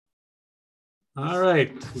All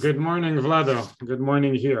right. Good morning, Vlado. Good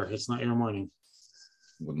morning here. It's not your morning.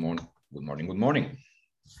 Good morning. Good morning. Good morning.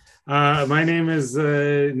 My name is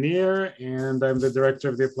Nir, and I'm the director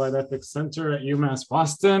of the Applied Ethics Center at UMass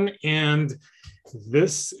Boston. And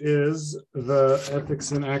this is the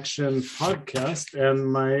Ethics in Action podcast. And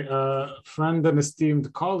my friend and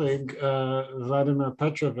esteemed colleague, Vladimir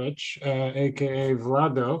Petrovich, aka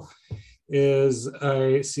Vlado, is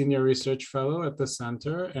a senior research fellow at the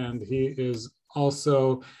center, and he is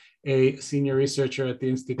also a senior researcher at the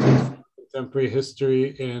Institute for Contemporary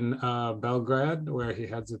History in Belgrade, where he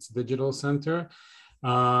heads its digital center,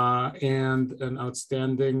 and an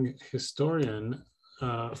outstanding historian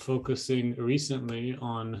focusing recently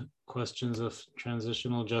on questions of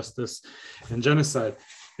transitional justice and genocide.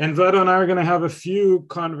 And Vlado and I are going to have a few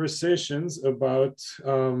conversations about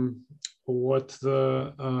what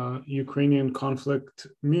the Ukrainian conflict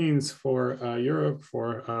means for Europe,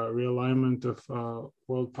 for realignment of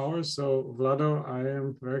world powers. So, Vlado, I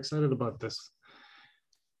am very excited about this.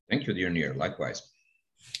 Thank you, dear Nir. Likewise.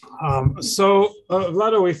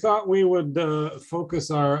 Vlado, we thought we would focus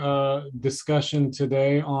our discussion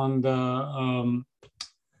today on the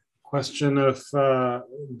question of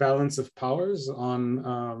balance of powers,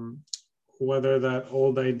 on whether that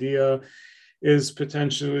old idea is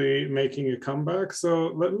potentially making a comeback.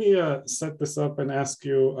 So let me set this up and ask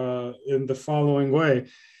you in the following way.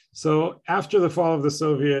 So after the fall of the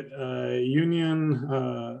Soviet Union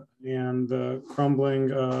and the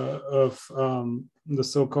crumbling of the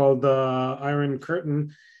so-called Iron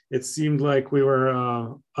Curtain, it seemed like we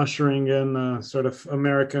were ushering in a sort of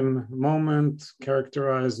American moment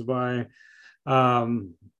characterized by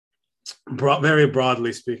very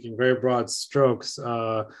broadly speaking, very broad strokes,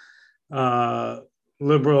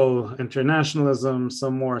 liberal internationalism,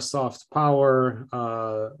 some more soft power,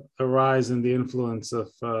 a rise in the influence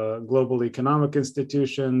of global economic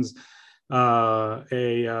institutions,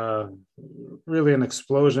 really an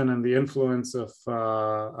explosion in the influence of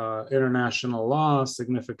international law,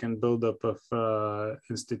 significant buildup of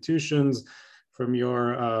institutions. From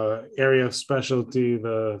your area of specialty,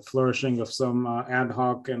 the flourishing of some ad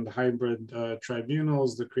hoc and hybrid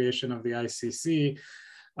tribunals, the creation of the ICC,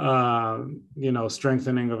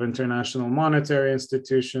 strengthening of international monetary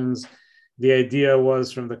institutions. The idea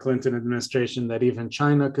was from the Clinton administration that even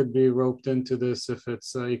China could be roped into this if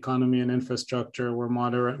its economy and infrastructure were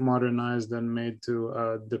modernized and made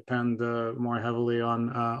to depend more heavily on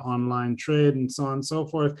online trade and so on and so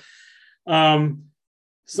forth.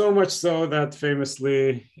 So much so that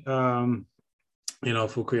famously,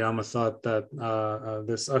 Fukuyama thought that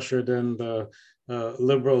this ushered in the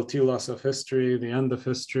liberal telos of history, the end of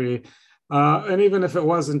history. And even if it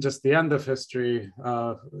wasn't just the end of history,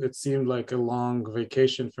 it seemed like a long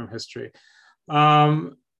vacation from history.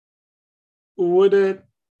 Would it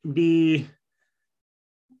be,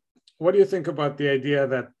 what do you think about the idea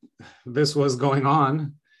that this was going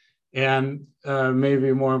on? And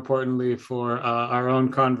maybe more importantly for our own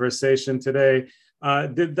conversation today,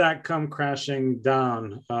 did that come crashing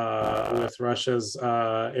down with Russia's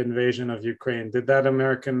invasion of Ukraine? Did that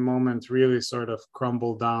American moment really sort of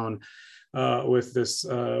crumble down with these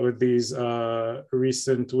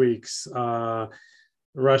recent weeks?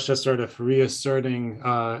 Russia sort of reasserting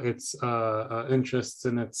its interests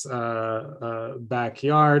in its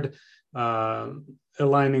backyard,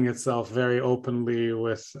 aligning itself very openly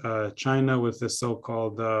with China, with the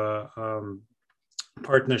so-called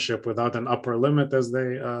partnership without an upper limit, as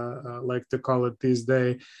they like to call it these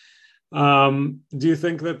days. Do you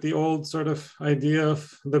think that the old sort of idea of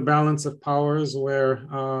the balance of powers, where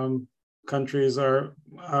countries are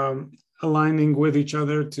aligning with each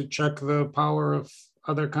other to check the power of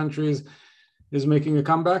other countries, is making a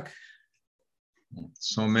comeback?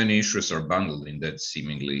 So many issues are bundled in that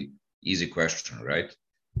seemingly easy question, right?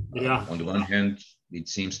 Yeah. On the one hand, it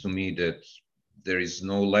seems to me that there is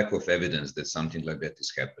no lack of evidence that something like that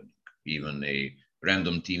is happening. Even a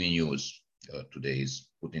random TV news today is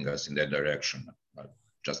putting us in that direction. I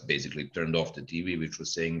just basically turned off the TV, which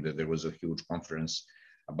was saying that there was a huge conference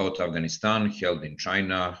about Afghanistan held in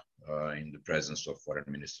China in the presence of foreign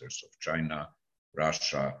ministers of China,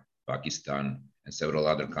 Russia, Pakistan, and several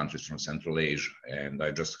other countries from Central Asia. And I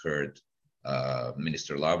just heard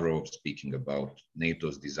Minister Lavrov speaking about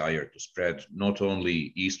NATO's desire to spread not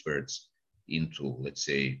only eastwards into, let's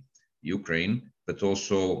say, Ukraine, but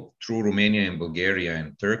also through Romania and Bulgaria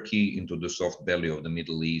and Turkey into the soft belly of the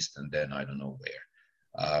Middle East, and then I don't know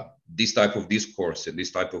where. This type of discourse and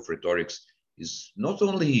this type of rhetorics is not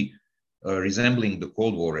only resembling the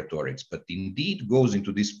Cold War rhetorics, but indeed goes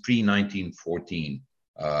into this pre-1914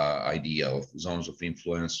 idea of zones of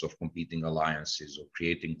influence, of competing alliances, of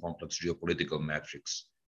creating complex geopolitical metrics,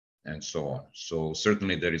 and so on. So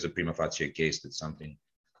certainly there is a prima facie case that something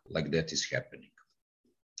like that is happening.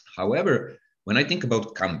 However, when I think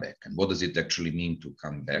about comeback and what does it actually mean to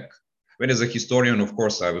come back, when as a historian, of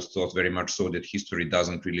course, I was taught very much so that history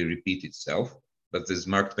doesn't really repeat itself, but as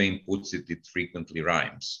Mark Twain puts it, it frequently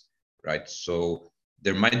rhymes, right? So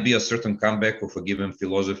there might be a certain comeback of a given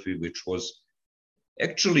philosophy which was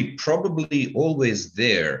actually probably always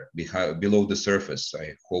there below the surface.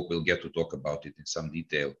 I hope we'll get to talk about it in some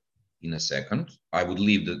detail in a second. I would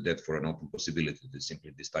leave that for an open possibility that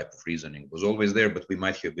simply this type of reasoning was always there, but we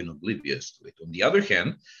might have been oblivious to it. On the other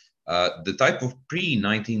hand, the type of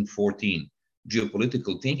pre-1914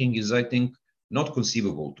 geopolitical thinking is, I think, not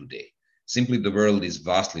conceivable today. Simply the world is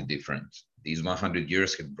vastly different. These 100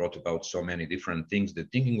 years have brought about so many different things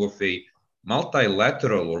that thinking of a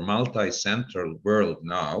multilateral or multi-central world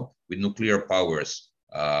now with nuclear powers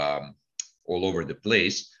all over the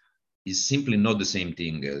place is simply not the same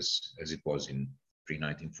thing as it was in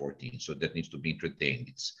pre-1914. So that needs to be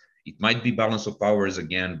entertained. It might be balance of powers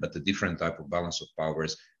again, but a different type of balance of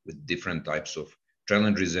powers with different types of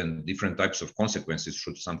challenges and different types of consequences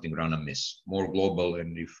should something run amiss. More global,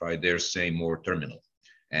 and if I dare say, more terminal.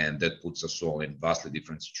 And that puts us all in vastly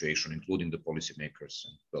different situation, including the policymakers,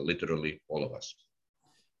 and well, literally all of us.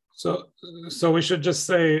 So we should just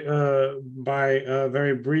say, by a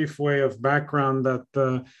very brief way of background,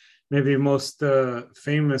 that maybe most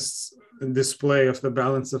famous display of the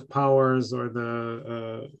balance of powers, or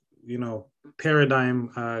the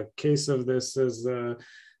paradigm case of this, is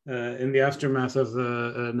in the aftermath of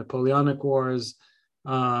the Napoleonic Wars.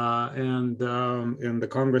 And in the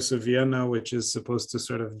Congress of Vienna, which is supposed to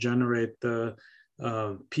sort of generate the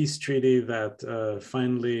peace treaty that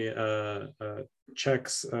finally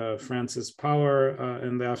checks France's power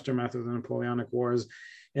in the aftermath of the Napoleonic Wars.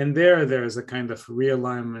 And there's a kind of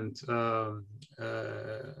realignment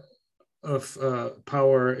of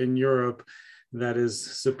power in Europe that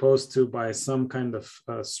is supposed to, by some kind of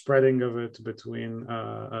spreading of it between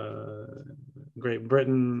Great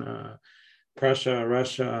Britain, Prussia,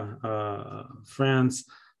 Russia, France,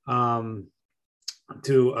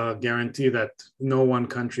 to guarantee that no one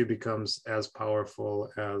country becomes as powerful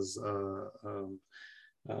as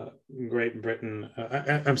Great Britain.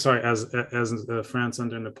 As France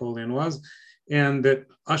under Napoleon was, and that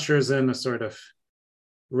ushers in a sort of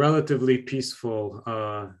relatively peaceful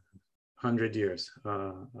 100 years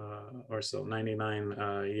or so, 99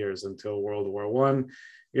 years until World War I.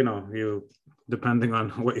 Depending on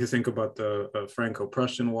what you think about the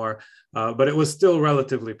Franco-Prussian War, but it was still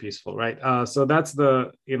relatively peaceful, right? So that's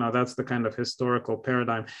the kind of historical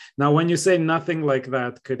paradigm. Now, when you say nothing like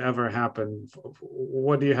that could ever happen,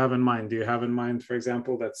 what do you have in mind? Do you have in mind, for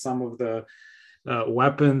example, that some of the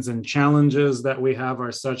weapons and challenges that we have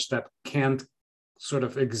are such that can't sort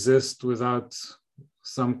of exist without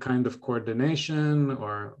some kind of coordination?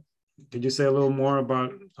 Or could you say a little more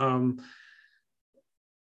about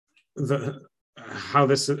how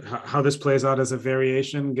this plays out as a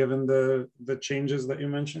variation, given the changes that you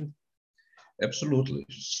mentioned? Absolutely.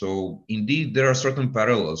 So indeed, there are certain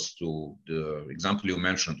parallels to the example you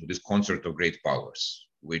mentioned, to this concert of great powers,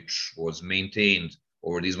 which was maintained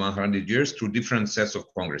over these 100 years through different sets of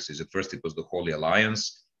congresses. At first, it was the Holy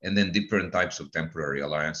Alliance, and then different types of temporary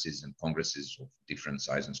alliances and congresses of different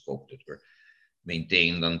size and scope that were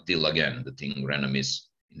maintained until, again, the thing ran amiss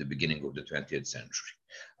in the beginning of the 20th century.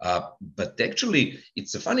 But actually,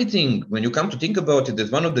 it's a funny thing when you come to think about it,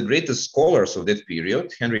 that one of the greatest scholars of that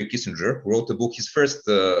period, Henry Kissinger, wrote a book. His first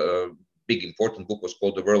big important book was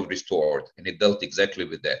called The World Restored, and it dealt exactly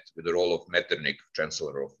with that, with the role of Metternich,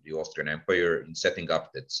 Chancellor of the Austrian Empire, in setting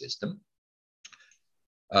up that system.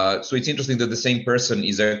 So it's interesting that the same person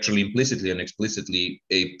is actually implicitly and explicitly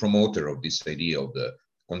a promoter of this idea of the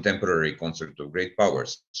contemporary concert of great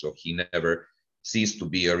powers. So he never ceased to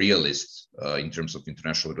be a realist in terms of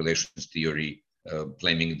international relations theory,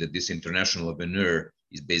 claiming that this international veneer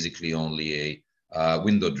is basically only a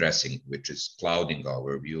window dressing, which is clouding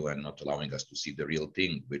our view and not allowing us to see the real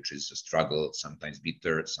thing, which is a struggle, sometimes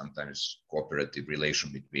bitter, sometimes cooperative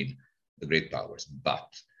relation between the great powers. But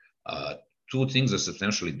two things are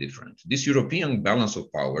substantially different. This European balance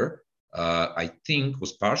of power, I think,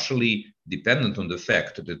 was partially dependent on the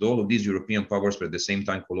fact that all of these European powers were at the same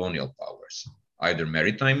time colonial powers, either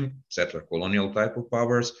maritime, settler colonial type of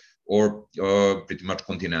powers, or pretty much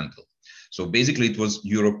continental. So basically, it was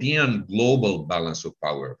European global balance of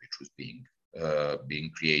power which was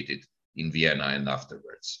being created in Vienna and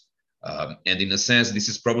afterwards. And in a sense, this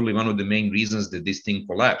is probably one of the main reasons that this thing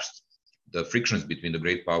collapsed, the frictions between the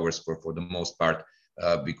great powers for the most part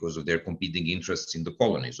because of their competing interests in the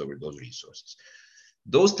colonies over those resources.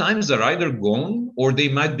 Those times are either gone or they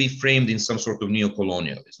might be framed in some sort of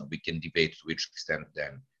neo-colonialism. We can debate to which extent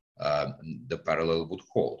then the parallel would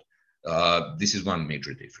hold. This is one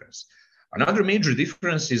major difference. Another major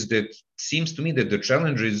difference is that it seems to me that the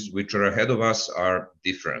challenges which are ahead of us are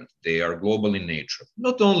different. They are global in nature.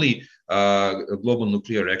 Not only a global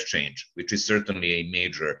nuclear exchange, which is certainly a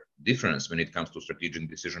major difference when it comes to strategic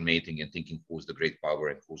decision making and thinking who's the great power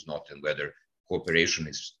and who's not, and whether cooperation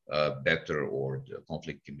is better or the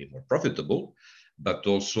conflict can be more profitable, but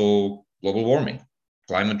also global warming,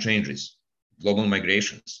 climate changes, global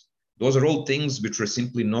migrations. Those are all things which were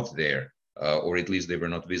simply not there, or at least they were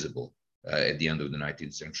not visible at the end of the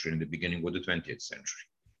 19th century and the beginning of the 20th century.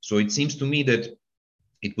 So it seems to me that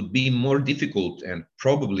it would be more difficult and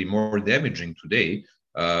probably more damaging today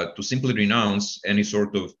to simply renounce any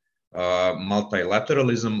sort of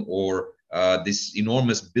multilateralism or this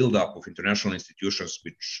enormous buildup of international institutions,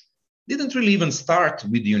 which didn't really even start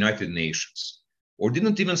with the United Nations, or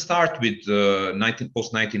didn't even start with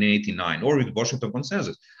post-1989 or with Washington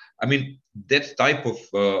Consensus. I mean, that type of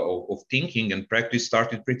thinking and practice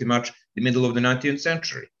started pretty much the middle of the 19th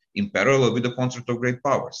century, in parallel with the concept of great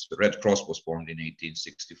powers. The Red Cross was formed in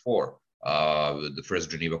 1864. The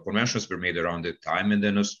first Geneva Conventions were made around that time, and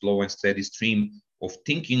then a slow and steady stream of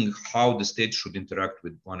thinking how the states should interact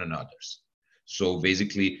with one another. So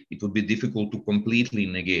basically, it would be difficult to completely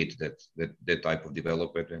negate that type of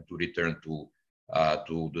development and to return to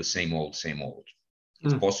the same old.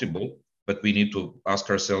 It's possible, but we need to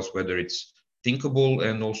ask ourselves whether it's thinkable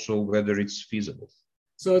and also whether it's feasible.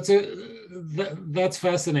 So that's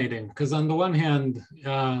fascinating, because on the one hand,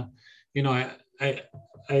 I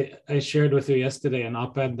shared with you yesterday an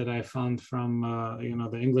op-ed that I found from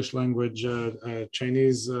the English language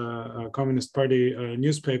Chinese Communist Party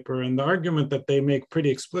newspaper, and the argument that they make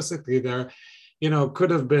pretty explicitly there,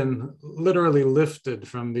 could have been literally lifted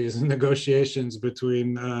from these negotiations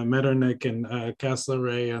between Metternich and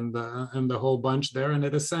Castlereagh and the whole bunch there, and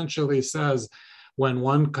it essentially says, when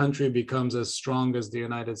one country becomes as strong as the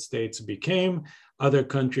United States became, other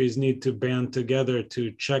countries need to band together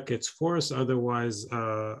to check its force. Otherwise,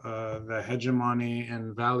 the hegemony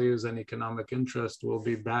and values and economic interest will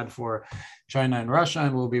be bad for China and Russia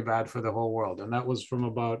and will be bad for the whole world. And that was from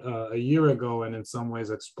about a year ago, and in some ways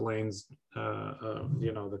explains,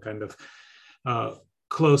 the kind of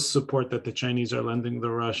close support that the Chinese are lending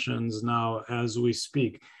the Russians now as we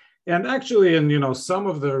speak. And actually, in some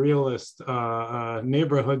of the realist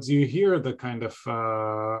neighborhoods, you hear the kind of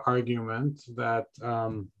argument that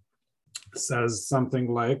says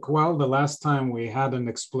something like, well, the last time we had an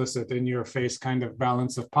explicit in-your-face kind of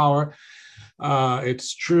balance of power,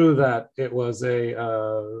 it's true that it was a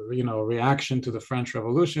reaction to the French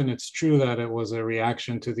Revolution. It's true that it was a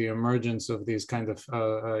reaction to the emergence of these kind of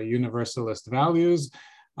universalist values.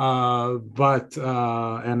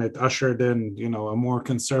 And it ushered in, a more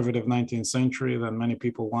conservative 19th century than many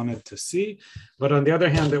people wanted to see. But on the other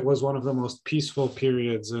hand, it was one of the most peaceful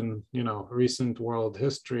periods in, recent world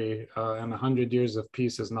history. And 100 years of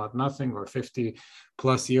peace is not nothing, or 50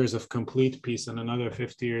 plus years of complete peace and another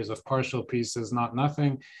 50 years of partial peace is not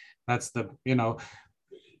nothing. That's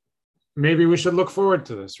maybe we should look forward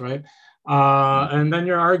to this, right? And then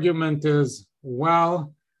your argument is,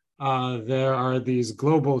 well, there are these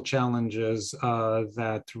global challenges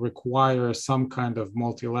that require some kind of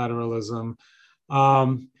multilateralism.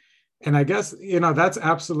 And I guess, that's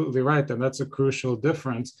absolutely right. And that's a crucial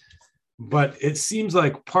difference. But it seems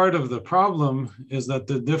like part of the problem is that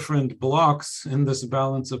the different blocs in this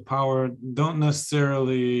balance of power don't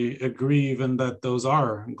necessarily agree even that those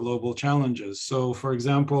are global challenges. So, for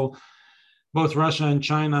example, both Russia and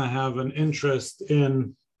China have an interest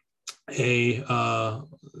in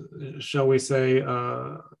shall we say,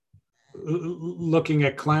 looking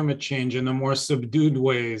at climate change in a more subdued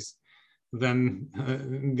ways than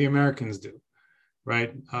the Americans do,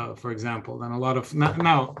 right? For example, then a lot of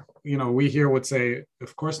now, we here would say,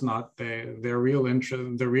 of course not. The real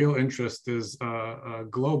interest is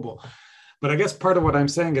global. But I guess part of what I'm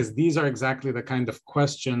saying is these are exactly the kind of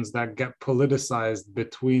questions that get politicized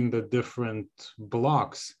between the different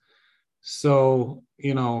blocs. So,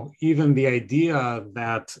 even the idea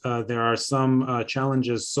that there are some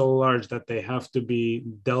challenges so large that they have to be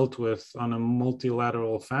dealt with on a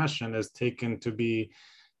multilateral fashion is taken to be,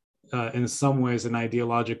 in some ways, an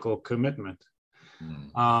ideological commitment.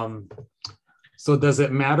 So does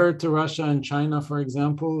it matter to Russia and China, for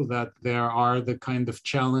example, that there are the kind of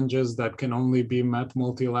challenges that can only be met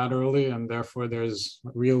multilaterally, and therefore there's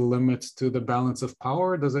real limits to the balance of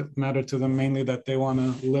power? Does it matter to them mainly that they want to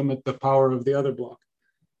limit the power of the other bloc?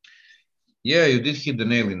 Yeah, you did hit the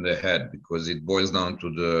nail in the head, because it boils down to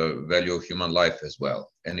the value of human life as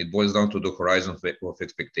well. And it boils down to the horizon of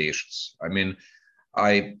expectations. I mean,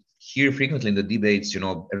 I hear frequently in the debates,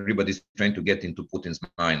 everybody's trying to get into Putin's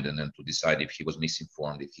mind and then to decide if he was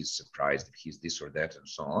misinformed, if he's surprised, if he's this or that, and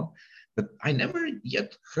so on. But I never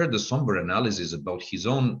yet heard a somber analysis about his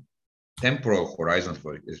own temporal horizon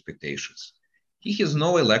for expectations. He has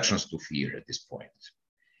no elections to fear at this point.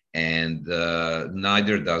 And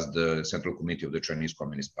neither does the Central Committee of the Chinese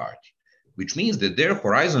Communist Party, which means that their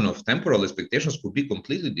horizon of temporal expectations could be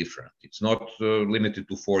completely different. It's not limited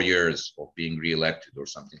to 4 years of being re-elected or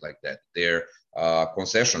something like that. Their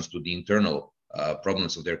concessions to the internal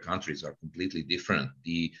problems of their countries are completely different.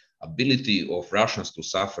 The ability of Russians to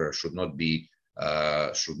suffer should not be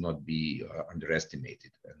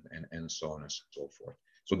underestimated, and so on and so forth.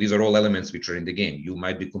 So these are all elements which are in the game. You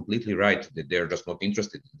might be completely right that they're just not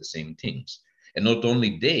interested in the same things. And not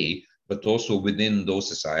only they, but also within those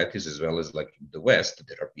societies, as well as like the West,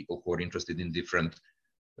 there are people who are interested in different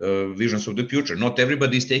visions of the future. Not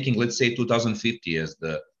everybody is taking, let's say, 2050 as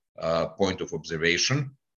the point of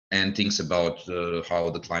observation and thinks about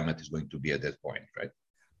how the climate is going to be at that point, right?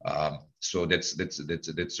 So that's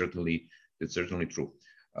certainly true.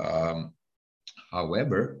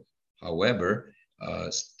 However,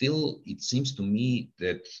 still, it seems to me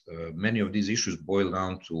that many of these issues boil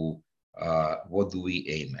down to what do we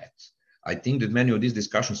aim at? I think that many of these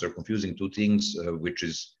discussions are confusing two things, which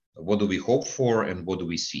is what do we hope for and what do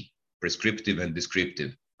we see? Prescriptive and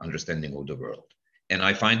descriptive understanding of the world. And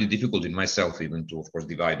I find it difficult in myself even to, of course,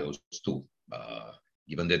 divide those two,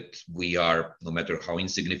 given that we are, no matter how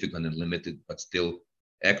insignificant and limited, but still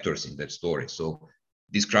actors in that story. So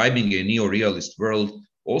describing a neo-realist world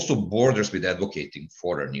also borders with advocating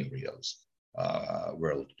for a neo-realist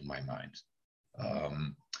world, to my mind.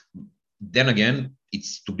 Then again,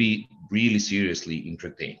 it's to be really seriously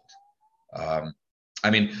entertained. I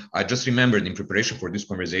mean, I just remembered in preparation for this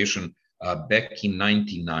conversation, back in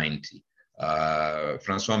 1990,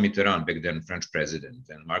 Francois Mitterrand, back then French president,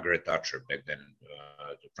 and Margaret Thatcher, back then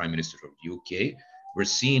the Prime Minister of the UK, were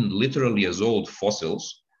seen literally as old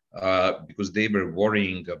fossils because they were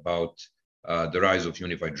worrying about the rise of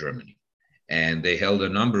unified Germany. And they held a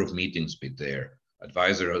number of meetings with their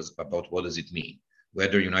advisors about what does it mean,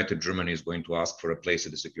 whether United Germany is going to ask for a place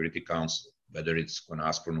at the Security Council, whether it's going to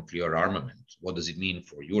ask for nuclear armament, what does it mean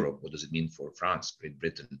for Europe, what does it mean for France, Great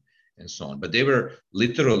Britain, and so on. But they were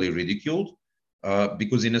literally ridiculed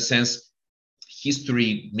because, in a sense,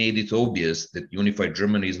 history made it obvious that unified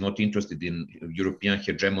Germany is not interested in European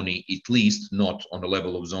hegemony, at least not on the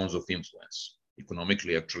level of zones of influence.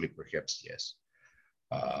 Economically, actually, perhaps, yes.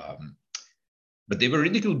 But they were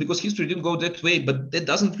ridiculed because history didn't go that way, but that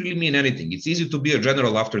doesn't really mean anything. It's easy to be a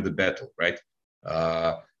general after the battle, right?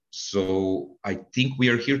 So I think we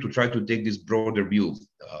are here to try to take this broader view.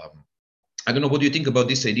 I don't know, what do you think about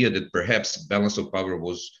this idea that perhaps balance of power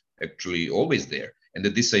was actually always there, and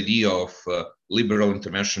that this idea of liberal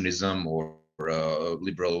interventionism or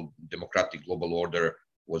liberal democratic global order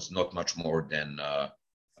was not much more than a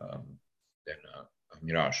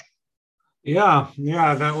mirage? Yeah,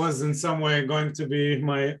 that was in some way going to be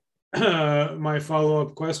my my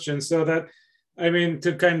follow-up question. So that, I mean,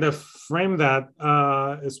 to kind of frame that,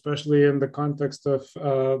 especially in the context of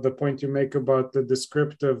the point you make about the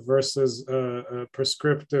descriptive versus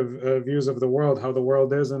prescriptive views of the world, how the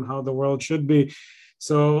world is and how the world should be.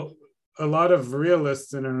 So a lot of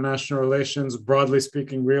realists in international relations, broadly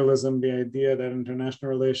speaking, realism, the idea that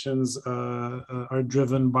international relations are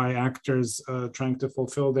driven by actors trying to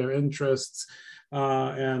fulfill their interests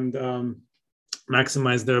and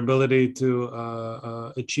maximize their ability to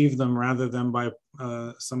achieve them rather than by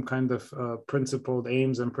some kind of principled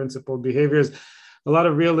aims and principled behaviors. A lot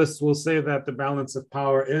of realists will say that the balance of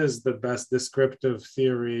power is the best descriptive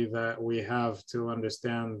theory that we have to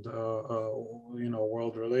understand,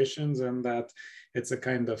 world relations, and that it's a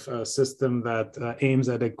kind of system that aims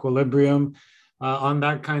at equilibrium. On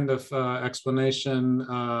that kind of explanation,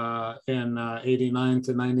 in 89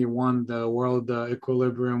 to 91, the world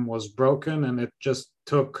equilibrium was broken, and it just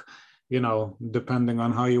took, depending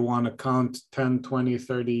on how you want to count, 10, 20,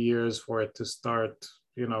 30 years for it to start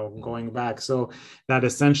going back. So that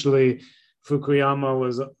essentially Fukuyama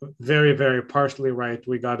was very, very partially right.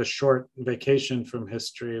 We got a short vacation from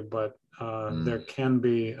history, but there can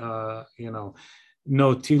be,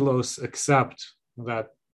 no telos except that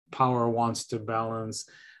power wants to balance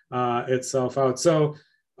itself out. So,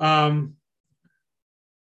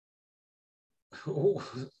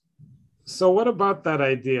 so what about that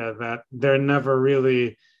idea that they're never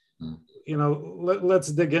really,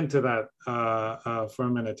 let's dig into that for a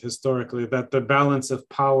minute historically, that the balance of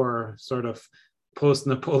power sort of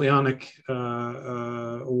post-Napoleonic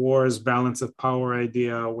wars, balance of power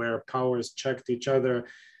idea where powers checked each other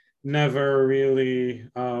never really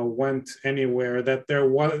went anywhere, that there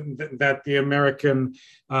was, that the American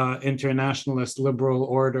internationalist liberal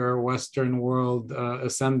order, Western world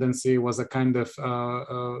ascendancy was a kind of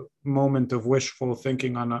moment of wishful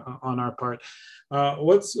thinking on our part.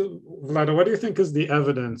 Vlada, what do you think is the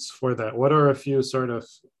evidence for that? What are a few sort of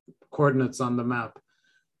coordinates on the map?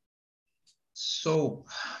 So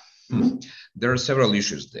there are several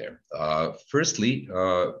issues there. Firstly,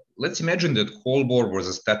 let's imagine that Cold War was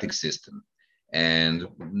a static system, and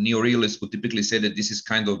neorealists would typically say that this is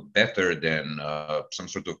kind of better than some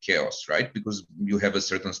sort of chaos, right? Because you have a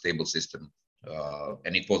certain stable system,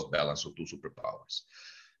 and it was balance of two superpowers.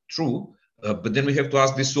 True, but then we have to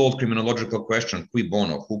ask this old criminological question: cui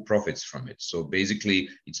bono? Who profits from it? So basically,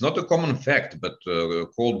 it's not a common fact, but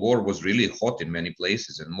Cold War was really hot in many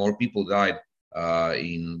places, and more people died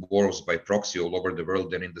in wars by proxy all over the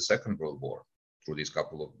world than in the Second World War through these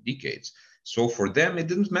couple of decades. So for them, it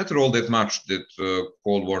didn't matter all that much that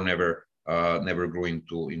Cold War never grew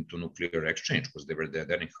into nuclear exchange, because they were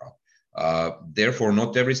dead anyhow. Therefore,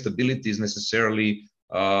 not every stability is necessarily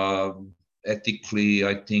ethically,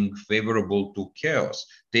 I think, favorable to chaos.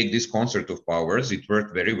 Take this concert of powers. It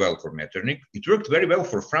worked very well for Metternich. It worked very well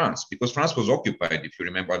for France, because France was occupied, if you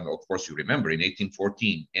remember, and of course you remember, in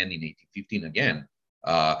 1814 and in 1815 again.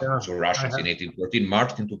 So Russians in 1814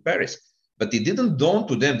 marched into Paris. But it didn't dawn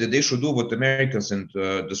to them that they should do what Americans and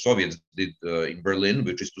the Soviets did in Berlin,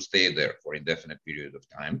 which is to stay there for an indefinite period of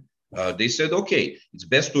time. They said, okay, it's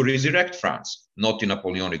best to resurrect France, not in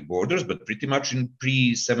Napoleonic borders, but pretty much in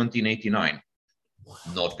pre-1789.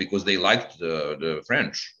 Not because they liked the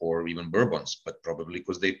French or even Bourbons, but probably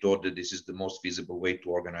because they thought that this is the most feasible way to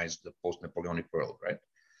organize the post-Napoleonic world, right?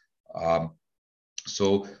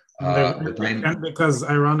 And because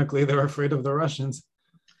ironically, they're afraid of the Russians.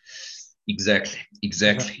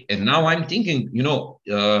 Exactly. And now I'm thinking,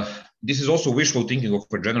 this is also wishful thinking of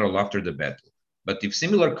a general after the battle. But if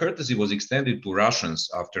similar courtesy was extended to Russians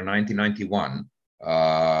after 1991,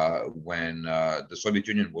 when the Soviet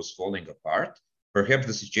Union was falling apart, perhaps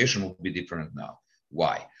the situation would be different now.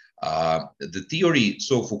 Why? The theory,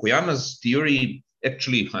 so Fukuyama's theory,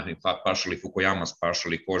 actually, in fact, partially Fukuyama's,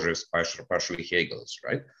 partially Kojève's, partially Hegel's,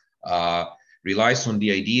 right? Relies on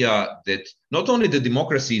the idea that not only the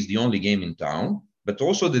democracy is the only game in town, but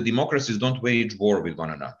also the democracies don't wage war with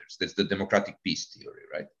one another. That's the democratic peace theory,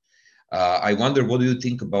 right? I wonder, what do you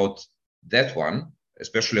think about that one,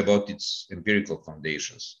 especially about its empirical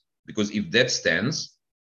foundations? Because if that stands,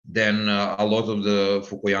 then a lot of the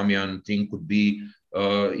Fukuyamian thing could be,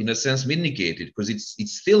 in a sense, vindicated, because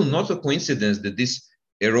it's still not a coincidence that this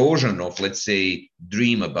erosion of, let's say,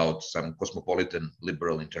 dream about some cosmopolitan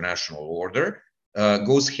liberal international order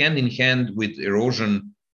goes hand in hand with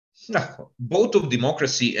erosion both of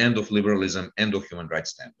democracy and of liberalism and of human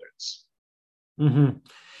rights standards. Mm-hmm.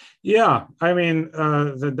 Yeah, I mean,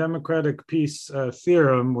 the democratic peace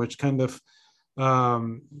theorem, which kind of,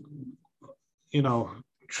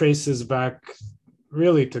 traces back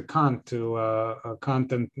really to Kant,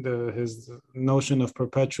 Kant and his notion of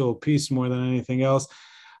perpetual peace more than anything else.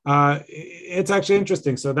 It's actually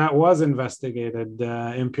interesting. So that was investigated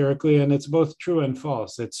empirically, and it's both true and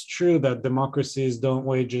false. It's true that democracies don't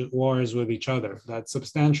wage wars with each other, that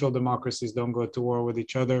substantial democracies don't go to war with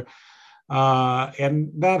each other. And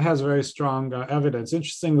that has very strong evidence.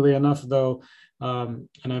 Interestingly enough, though, and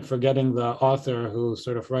I'm forgetting the author who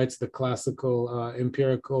sort of writes the classical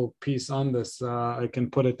empirical piece on this. I can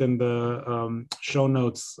put it in the show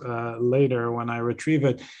notes later when I retrieve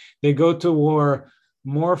it. They go to war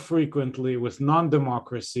more frequently with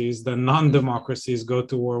non-democracies than non-democracies go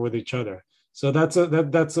to war with each other. So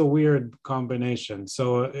that's a weird combination.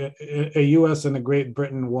 So a US and a Great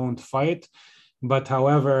Britain won't fight, but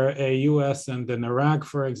however, a US and an Iraq,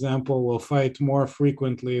 for example, will fight more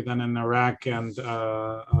frequently than an Iraq and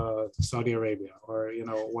Saudi Arabia, or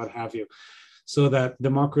what have you. So that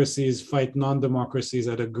democracies fight non-democracies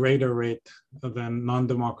at a greater rate than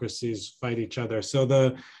non-democracies fight each other.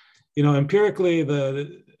 So empirically,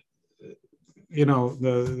 the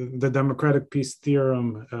democratic peace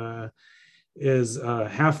theorem is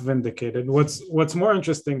half vindicated. What's more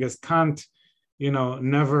interesting is Kant,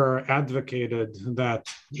 never advocated that,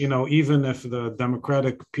 even if the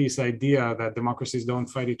democratic peace idea that democracies don't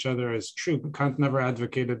fight each other is true, Kant never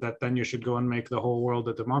advocated that then you should go and make the whole world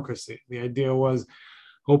a democracy. The idea was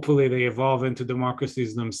hopefully they evolve into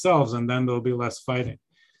democracies themselves and then there'll be less fighting.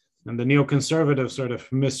 And the neoconservative sort of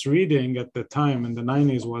misreading at the time in the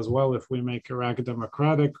 90s was, well, if we make Iraq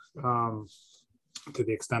democratic, to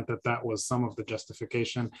the extent that that was some of the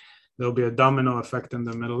justification, there'll be a domino effect in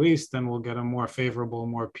the Middle East and we'll get a more favorable,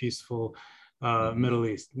 more peaceful Middle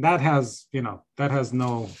East. That has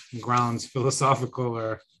no grounds, philosophical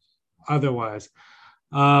or otherwise.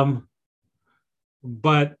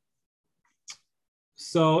 But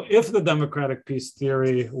so if the democratic peace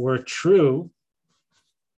theory were true,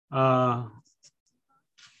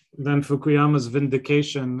 then Fukuyama's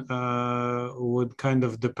vindication would kind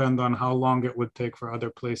of depend on how long it would take for other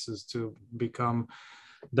places to become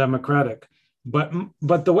democratic. But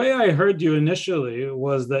the way I heard you initially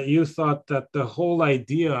was that you thought that the whole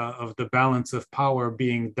idea of the balance of power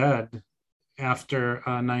being dead after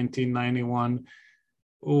 1991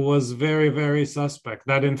 was very, very suspect.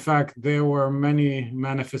 That in fact, there were many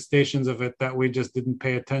manifestations of it that we just didn't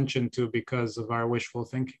pay attention to because of our wishful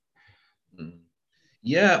thinking.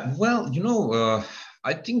 Yeah, well,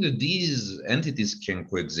 I think that these entities can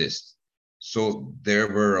coexist. So there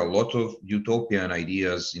were a lot of utopian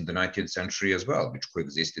ideas in the 19th century as well, which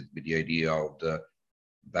coexisted with the idea of the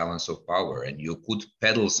balance of power. And you could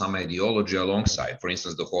peddle some ideology alongside. For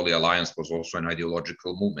instance, the Holy Alliance was also an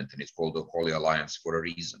ideological movement, and it's called the Holy Alliance for a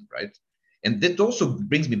reason, right? And that also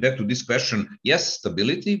brings me back to this question, yes,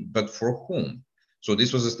 stability, but for whom? So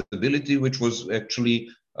this was a stability which was actually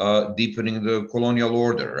deepening the colonial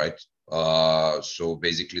order, right? So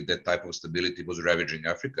basically that type of stability was ravaging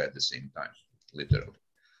Africa at the same time, literally.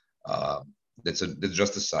 That's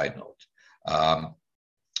just a side note.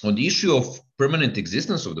 On the issue of permanent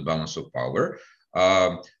existence of the balance of power,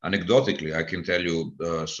 anecdotically, I can tell you,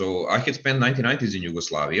 so I had spent 1990s in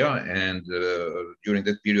Yugoslavia, and during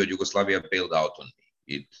that period, Yugoslavia bailed out on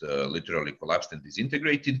me. It literally collapsed and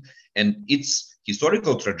disintegrated, and its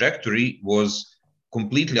historical trajectory was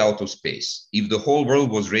completely out of space. If the whole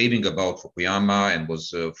world was raving about Fukuyama and was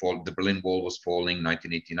the Berlin Wall was falling,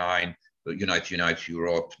 1989, Unite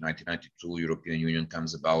Europe, 1992, European Union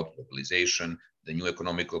comes about, globalization, the new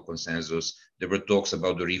economical consensus. There were talks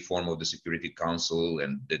about the reform of the Security Council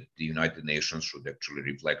and that the United Nations should actually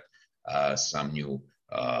reflect some new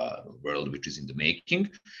world which is in the making.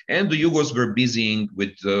 And the Yugos were busy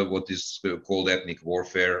with what is called ethnic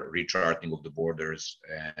warfare, recharting of the borders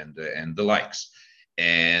and the likes.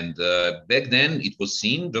 And back then it was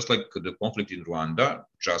seen, just like the conflict in Rwanda,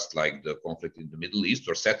 just like the conflict in the Middle East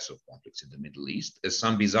or sets of conflicts in the Middle East, as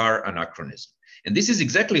some bizarre anachronism. And this is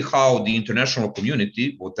exactly how the international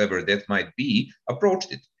community, whatever that might be,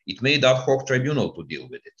 approached it. It made ad hoc tribunal to deal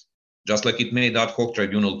with it, just like it made ad hoc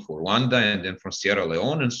tribunal for Rwanda and then for Sierra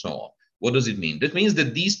Leone and so on. What does it mean? That means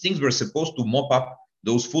that these things were supposed to mop up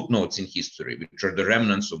those footnotes in history, which are the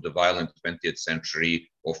remnants of the violent 20th century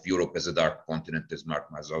of Europe as a dark continent, as Mark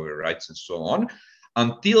Mazower writes, and so on,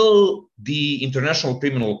 until the International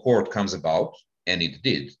Criminal Court comes about, and it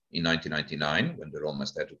did in 1999 when the Roma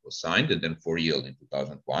Statute was signed, and then for real in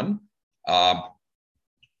 2001,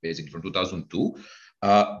 basically from 2002.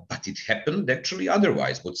 But it happened actually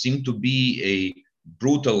otherwise. What seemed to be a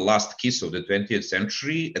brutal last kiss of the 20th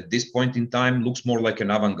century at this point in time looks more like an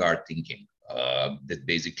avant-garde thinking. That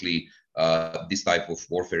basically this type of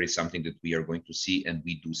warfare is something that we are going to see, and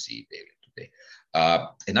we do see daily today.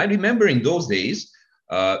 And I remember in those days,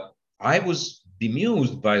 I was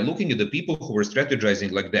bemused by looking at the people who were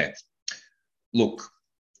strategizing like that. Look,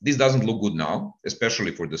 this doesn't look good now,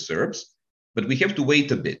 especially for the Serbs, but we have to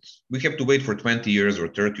wait a bit. We have to wait for 20 years or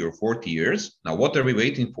 30 or 40 years. Now, what are we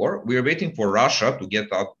waiting for? We are waiting for Russia to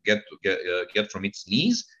get from its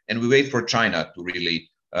knees, and we wait for China to really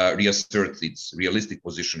reassert its realistic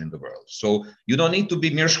position in the world. So you don't need to be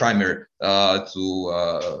Mearsheimer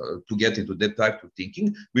to get into that type of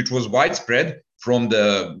thinking, which was widespread from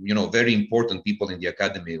the very important people in the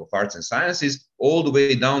Academy of Arts and Sciences all the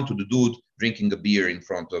way down to the dude drinking a beer in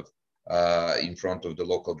front of the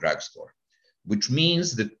local drugstore, which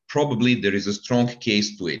means that probably there is a strong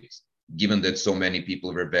case to it, given that so many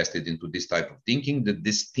people were vested into this type of thinking, that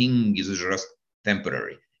this thing is just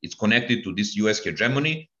temporary. It's connected to this US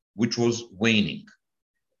hegemony, which was waning.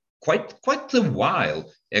 Quite a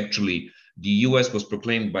while, actually, the US was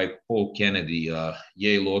proclaimed by Paul Kennedy, a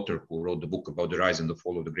Yale author who wrote the book about the rise and the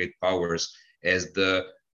fall of the great powers, as the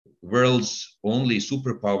world's only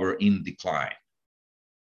superpower in decline.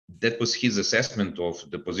 That was his assessment of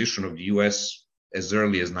the position of the US as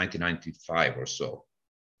early as 1995 or so.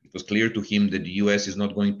 It was clear to him that the US is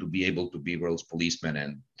not going to be able to be world's policeman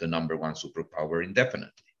and the number one superpower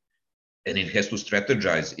indefinitely. And it has to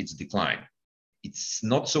strategize its decline. It's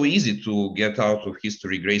not so easy to get out of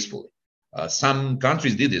history gracefully. Some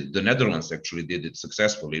countries did it. The Netherlands actually did it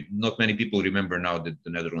successfully. Not many people remember now that the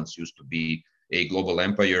Netherlands used to be a global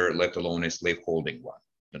empire, let alone a slave-holding one.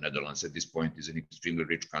 The Netherlands at this point is an extremely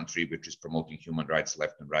rich country which is promoting human rights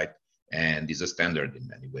left and right and is a standard in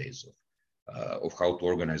many ways of how to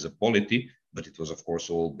organize a polity, but it was of course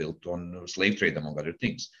all built on slave trade, among other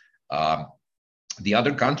things. The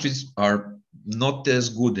other countries are not as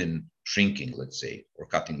good in shrinking, let's say, or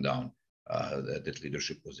cutting down that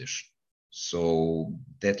leadership position. So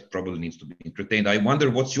that probably needs to be entertained. I wonder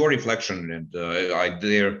what's your reflection, and I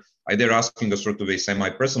dare asking a sort of a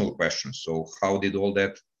semi-personal question. So how did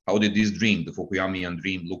this dream, the Fukuyamian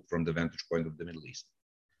dream, look from the vantage point of the Middle East?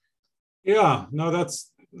 Yeah, no,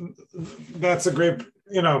 that's a great,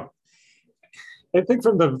 I think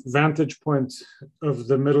from the vantage point of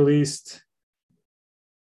the Middle East,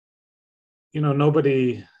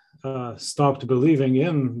 nobody stopped believing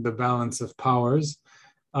in the balance of powers.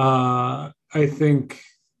 I think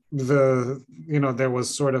there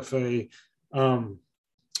was sort of a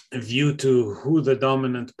view to who the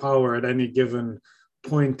dominant power at any given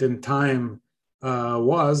point in time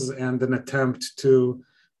was, and an attempt to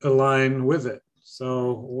align with it.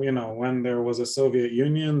 So, when there was a Soviet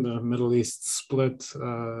Union, the Middle East split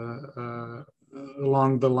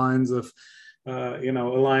along the lines of,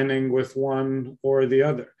 aligning with one or the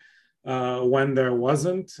other. When there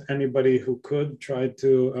wasn't, anybody who could tried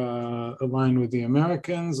to align with the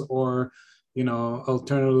Americans, or,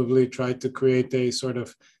 alternatively tried to create a sort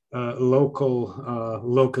of local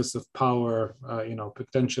locus of power,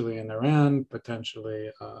 potentially in Iran,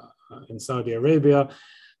 potentially in Saudi Arabia.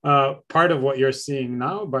 Part of what you're seeing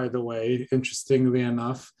now, by the way, interestingly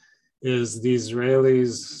enough, is the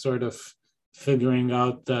Israelis sort of figuring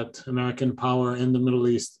out that American power in the Middle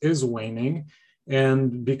East is waning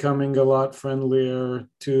and becoming a lot friendlier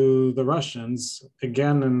to the Russians,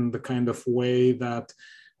 again, in the kind of way that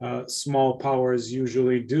small powers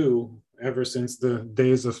usually do ever since the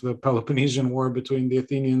days of the Peloponnesian War between the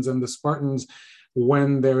Athenians and the Spartans,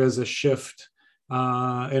 when there is a shift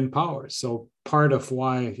in power. So part of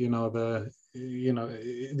why, the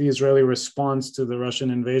Israeli response to the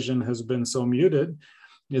Russian invasion has been so muted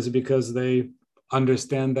is because they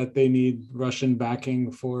understand that they need Russian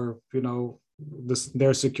backing for,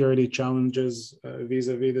 their security challenges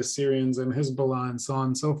vis-a-vis the Syrians and Hezbollah and so on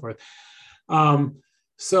and so forth.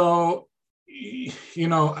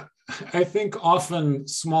 I think often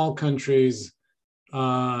small countries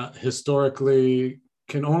historically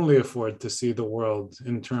can only afford to see the world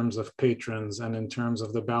in terms of patrons and in terms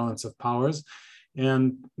of the balance of powers.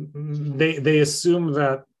 And they assume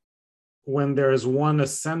that when there is one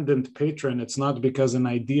ascendant patron, it's not because an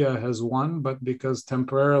idea has won, but because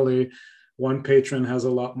temporarily one patron has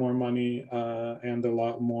a lot more money and a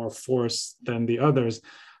lot more force than the others.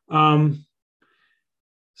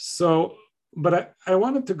 But I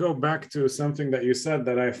wanted to go back to something that you said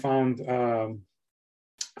that I found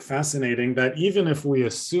fascinating, that even if we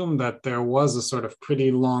assume that there was a sort of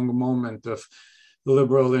pretty long moment of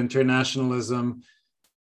liberal internationalism,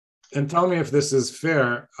 and tell me if this is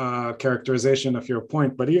fair characterization of your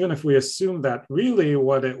point, but even if we assume that really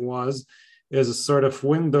what it was is a sort of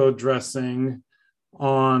window dressing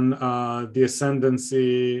on the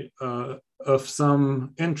ascendancy of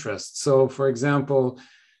some interest. So, for example,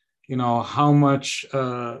 how much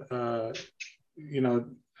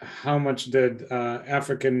did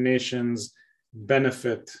African nations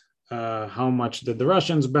benefit? How much did the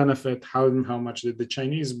Russians benefit? How much did the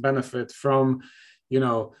Chinese benefit from,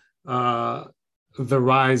 the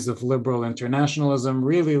rise of liberal internationalism?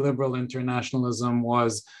 Really, liberal internationalism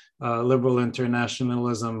was liberal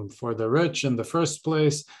internationalism for the rich in the first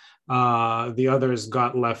place. The others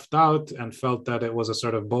got left out and felt that it was a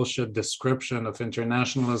sort of bullshit description of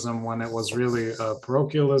internationalism when it was really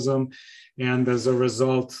parochialism. And as a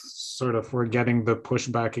result, sort of we're getting the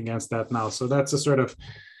pushback against that now. So that's a sort of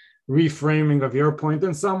reframing of your point.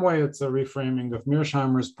 In some way, it's a reframing of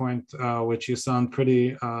Mearsheimer's point, which you sound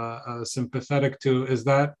pretty sympathetic to. Is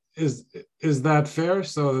that fair?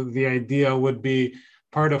 So the idea would be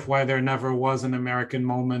part of why there never was an American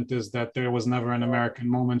moment is that there was never an American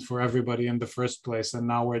moment for everybody in the first place. And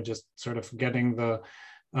now we're just sort of getting the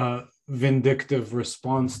vindictive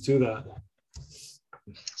response to that.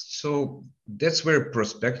 So that's where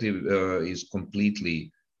perspective is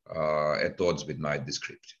completely at odds with my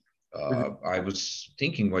description. I was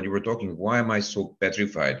thinking while you were talking, why am I so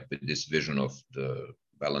petrified with this vision of the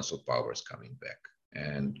balance of powers coming back?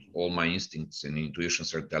 And all my instincts and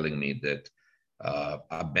intuitions are telling me that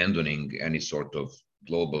abandoning any sort of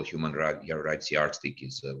global human rights yardstick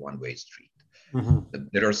is a one-way street. Mm-hmm.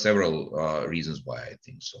 There are several reasons why I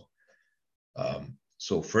think so.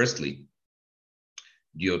 So firstly,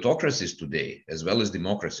 the autocracies today, as well as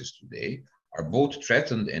democracies today, are both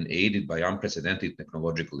threatened and aided by unprecedented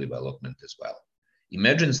technological development as well.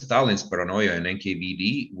 Imagine Stalin's paranoia and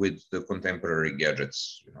NKVD with the contemporary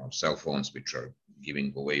gadgets, cell phones, which are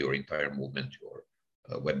giving away your entire movement, your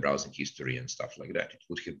web browsing history and stuff like that. It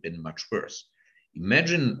would have been much worse.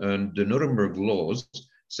 Imagine the Nuremberg laws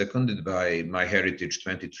seconded by MyHeritage,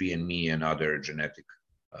 23andMe, and other genetic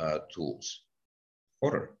tools.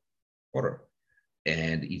 Horror.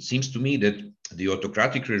 And it seems to me that the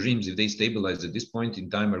autocratic regimes, if they stabilize at this point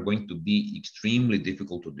in time, are going to be extremely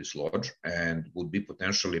difficult to dislodge and would be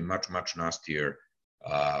potentially much, much nastier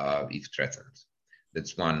if threatened.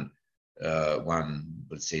 That's one,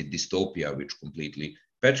 let's say, dystopia, which completely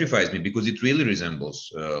petrifies me because it really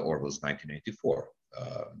resembles Orwell's 1984.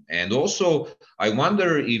 And also, I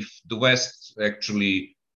wonder if the West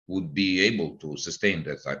actually would be able to sustain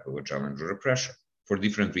that type of a challenge or pressure, for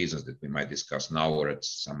different reasons that we might discuss now or at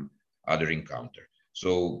some other encounter.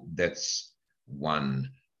 So that's one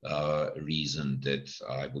reason that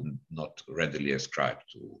I would not readily ascribe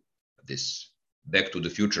to this Back to the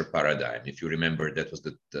Future paradigm. If you remember, that was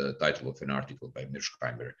the title of an article by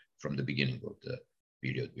Mearsheimer from the beginning of the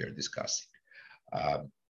period we are discussing.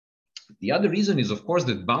 The other reason is, of course,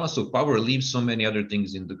 that balance of power leaves so many other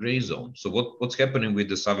things in the gray zone. So what's happening with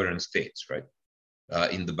the sovereign states, right?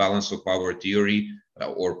 In the balance of power theory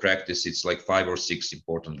or practice, it's like 5 or 6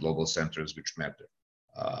 important global centers which matter.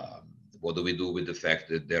 What do we do with the fact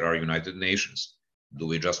that there are United Nations? Do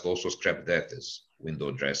we just also scrap that as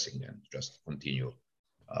window dressing and just continue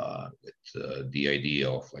with the idea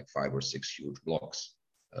of like 5 or 6 huge blocks?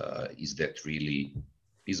 Is that really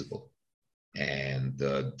feasible? And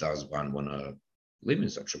does one want to live in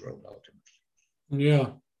such a world ultimately?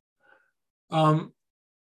 Yeah.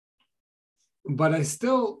 But I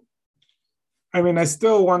still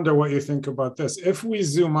wonder what you think about this. If we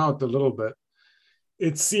zoom out a little bit,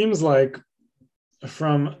 it seems like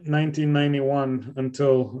from 1991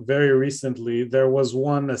 until very recently, there was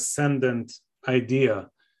one ascendant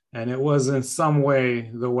idea, and it was in some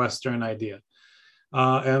way the Western idea.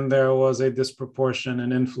 And there was a disproportion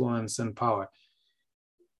in influence and power.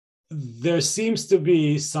 There seems to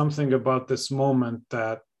be something about this moment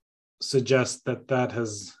that suggests that that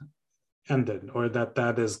has ended, or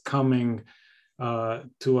that is coming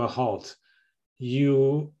to a halt.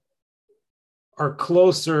 You are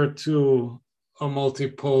closer to a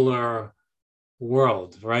multipolar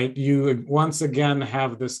world, right? You once again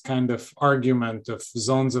have this kind of argument of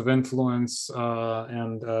zones of influence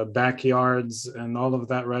and backyards and all of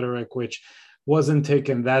that rhetoric, which wasn't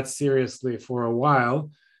taken that seriously for a while,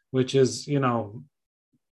 which is,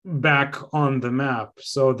 back on the map.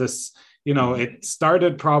 So this, it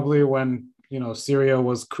started probably when, Syria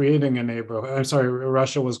was creating a neighborhood.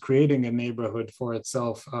 Russia was creating a neighborhood for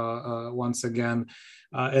itself once again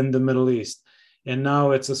in the Middle East. And now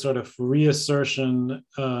it's a sort of reassertion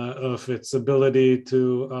of its ability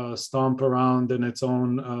to stomp around in its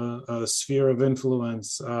own sphere of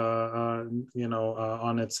influence, on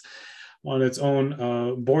its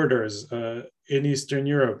own borders in Eastern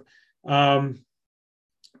Europe.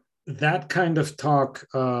 That kind of talk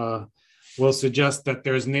will suggest that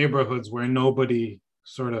there's neighborhoods where nobody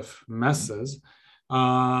sort of messes.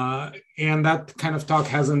 And that kind of talk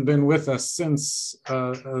hasn't been with us since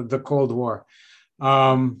the Cold War.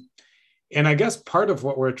 And I guess part of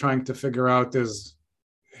what we're trying to figure out is,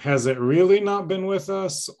 has it really not been with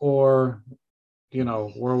us, or,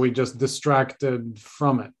 were we just distracted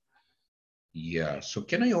from it? Yeah, so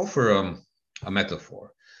can I offer a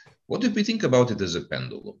metaphor? What if we think about it as a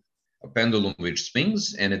pendulum? A pendulum which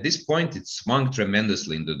swings, and at this point it swung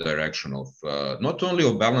tremendously in the direction of not only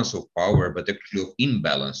of balance of power, but actually of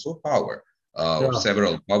imbalance of power, of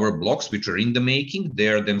several power blocks which are in the making. They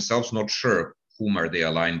are themselves not sure whom are they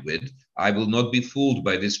aligned with. I will not be fooled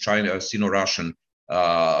by this Sino-Russian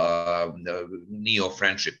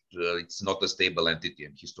neo-friendship. It's not a stable entity,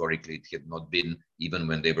 and historically it had not been, even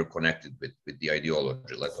when they were connected with the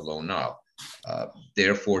ideology, let alone now.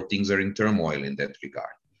 Therefore, things are in turmoil in that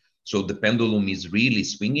regard. So the pendulum is really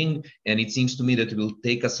swinging, and it seems to me that it will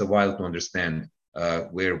take us a while to understand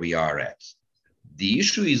where we are at. The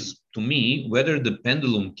issue is, to me, whether the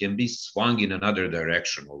pendulum can be swung in another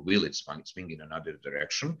direction, or will it swing in another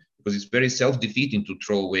direction, because it's very self-defeating to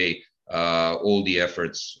throw away all the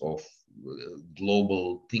efforts of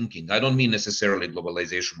global thinking. I don't mean necessarily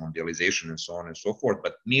globalization, mondialization, and so on and so forth,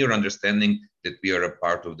 but mere understanding that we are a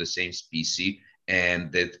part of the same species,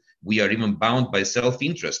 and that we are even bound by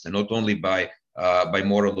self-interest and not only by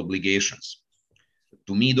moral obligations.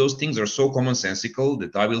 To me, those things are so commonsensical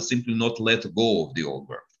that I will simply not let go of the old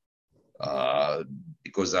world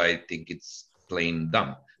because I think it's plain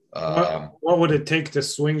dumb. What would it take to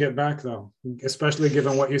swing it back, though, especially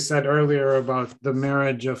given what you said earlier about the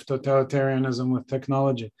marriage of totalitarianism with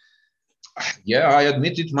technology? Yeah, I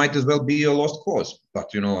admit it might as well be a lost cause, but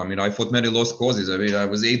I mean, I fought many lost causes. I mean, I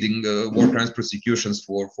was aiding war crimes prosecutions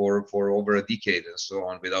for over a decade and so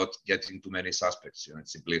on, without getting too many suspects.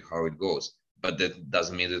 It's simply how it goes. But that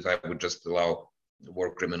doesn't mean that I would just allow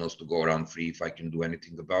war criminals to go around free if I can do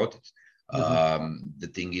anything about it. The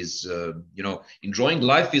thing is, enjoying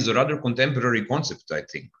life is a rather contemporary concept, I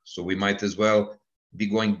think. So we might as well be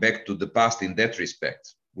going back to the past in that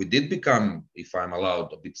respect. We did become, if I'm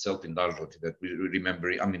allowed, a bit self-indulgent, that we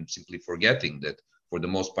remember, simply forgetting that for the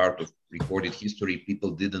most part of recorded history,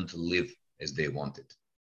 people didn't live as they wanted.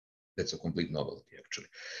 That's a complete novelty, actually.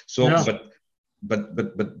 So, yeah.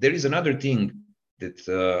 But there is another thing that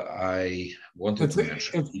I wanted to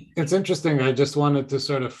mention. It's interesting. I just wanted to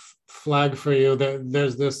sort of flag for you that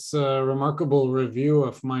there's this remarkable review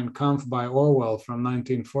of Mein Kampf by Orwell from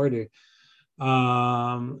 1940.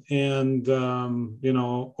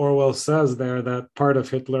 Orwell says there that part of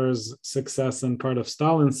Hitler's success and part of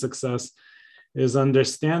Stalin's success is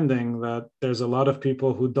understanding that there's a lot of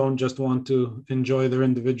people who don't just want to enjoy their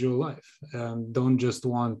individual life and don't just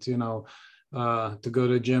want, to go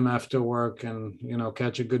to gym after work and,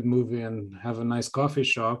 catch a good movie and have a nice coffee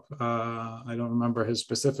shop. I don't remember his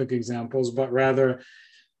specific examples, but rather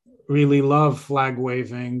really love flag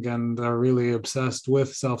waving and are really obsessed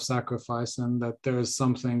with self-sacrifice, and that there is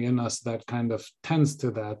something in us that kind of tends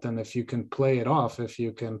to that. And if you can play it off, if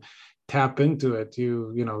you can tap into it,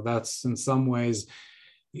 that's in some ways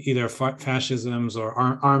either fascisms or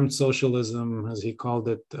armed socialism, as he called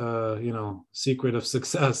it, secret of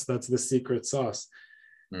success. That's the secret sauce.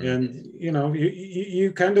 And,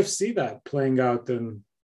 you kind of see that playing out in,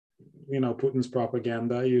 Putin's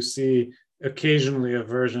propaganda. You see occasionally a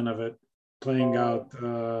version of it playing out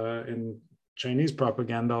in Chinese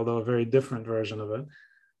propaganda, although a very different version of it.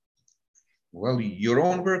 Well, your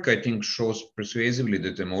own work, I think, shows persuasively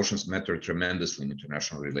that emotions matter tremendously in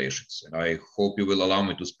international relations. And I hope you will allow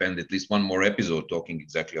me to spend at least one more episode talking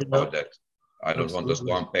exactly about that. I don't want us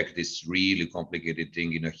to unpack this really complicated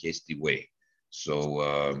thing in a hasty way. So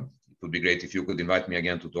it would be great if you could invite me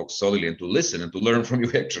again to talk solidly and to listen and to learn from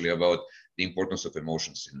you actually about the importance of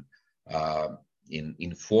emotions in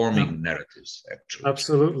informing narratives. Actually,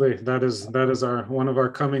 absolutely, that is one of our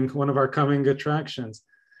coming attractions.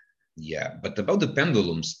 Yeah, but about the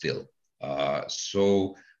pendulum still.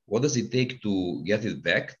 So what does it take to get it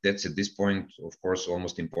back? That's at this point, of course,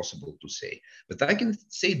 almost impossible to say. But I can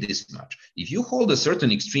say this much: if you hold a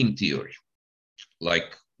certain extreme theory,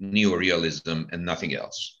 like neorealism and nothing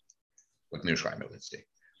else, like Mearsheimer, let's say,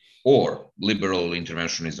 or liberal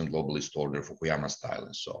interventionism, globalist order, Fukuyama style,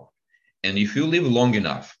 and so on. And if you live long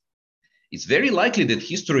enough, it's very likely that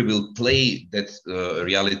history will play that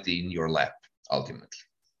reality in your lap, ultimately.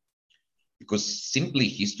 Because simply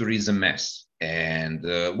history is a mess. And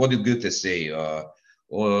what did Goethe say?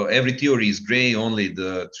 Every theory is gray, only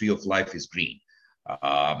the tree of life is green.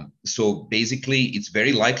 So basically, it's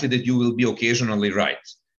very likely that you will be occasionally right,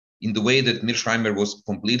 in the way that Mearsheimer was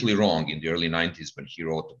completely wrong in the early 90s when he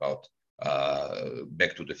wrote about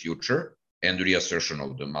Back to the Future and the reassertion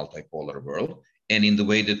of the multipolar world, and in the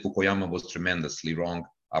way that Fukuyama was tremendously wrong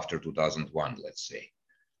after 2001, let's say.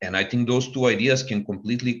 And I think those two ideas can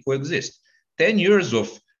completely coexist. 10 years of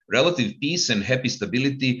relative peace and happy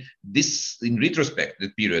stability, this, in retrospect, the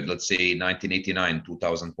period, let's say 1989,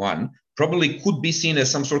 2001, probably could be seen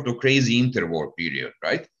as some sort of crazy interwar period,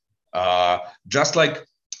 right? Just like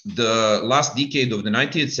the last decade of the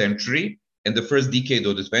 19th century and the first decade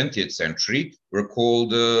of the 20th century were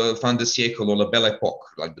called fin de siècle or la belle époque,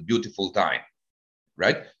 like the beautiful time,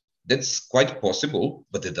 right? That's quite possible,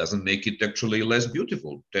 but it doesn't make it actually less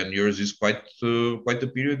beautiful. 10 years is quite a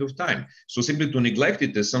period of time. So simply to neglect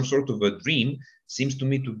it as some sort of a dream seems to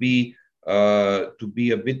me to be a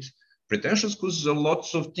bit pretentious, because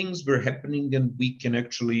lots of things were happening and we can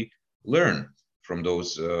actually learn from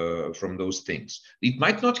those things. It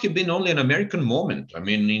might not have been only an American moment. I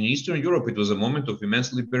mean, in Eastern Europe, it was a moment of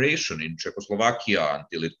immense liberation in Czechoslovakia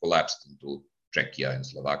until it collapsed into Czechia and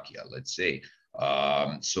Slovakia, let's say.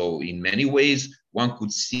 So in many ways, one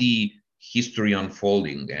could see history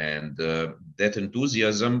unfolding, and that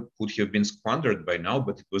enthusiasm could have been squandered by now,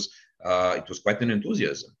 but it was quite an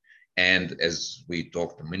enthusiasm. And as we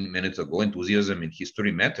talked a minute ago, enthusiasm in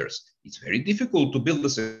history matters. It's very difficult to build a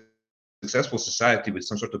successful society with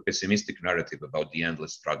some sort of pessimistic narrative about the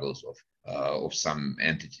endless struggles of some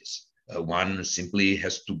entities. One simply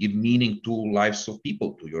has to give meaning to lives of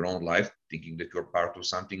people, to your own life, thinking that you're part of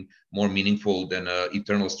something more meaningful than an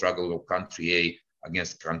eternal struggle of country A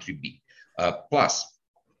against country B. Plus,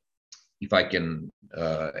 if I can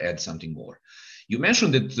add something more. You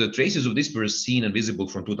mentioned that the traces of this were seen and visible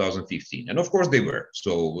from 2015, and of course they were.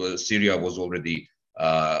 So Syria was already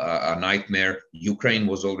a nightmare. Ukraine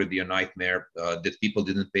was already a nightmare. That people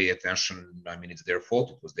didn't pay attention, I mean, it's their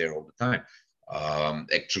fault. It was there all the time.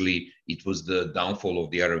 Actually, it was the downfall of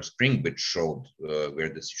the Arab Spring which showed where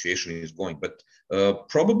the situation is going. But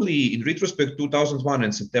probably in retrospect, 2001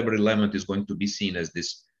 and September 11th is going to be seen as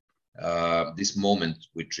this moment,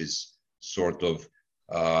 which is sort of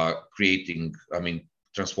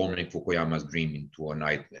transforming Fukuyama's dream into a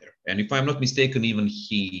nightmare. And if I'm not mistaken, even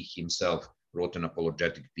he himself wrote an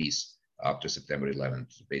apologetic piece after September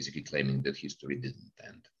 11th, basically claiming that history didn't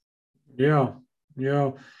end. Yeah.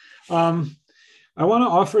 I want to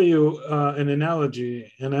offer you an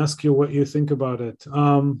analogy and ask you what you think about it.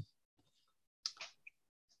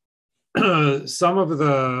 Some of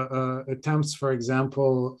the attempts, for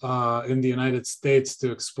example, in the United States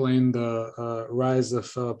to explain the rise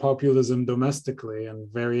of populism domestically,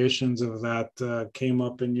 and variations of that came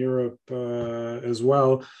up in Europe as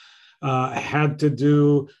well, had to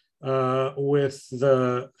do with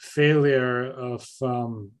the failure of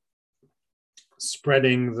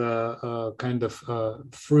spreading the kind of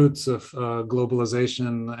fruits of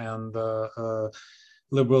globalization and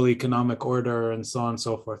liberal economic order and so on and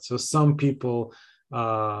so forth. So some people,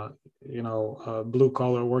 blue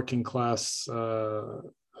collar working class,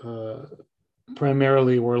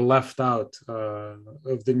 primarily were left out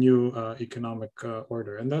of the new economic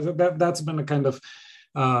order. And that's been a kind of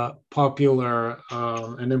popular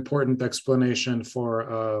and important explanation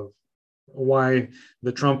for why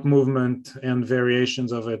the Trump movement and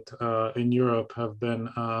variations of it in Europe have been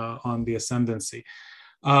on the ascendancy.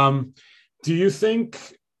 Do you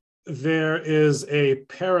think there is a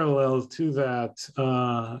parallel to that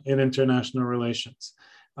in international relations?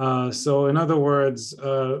 So in other words,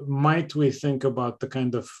 might we think about the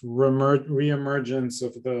kind of reemergence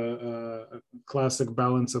of the classic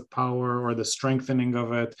balance of power, or the strengthening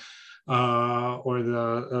of it, or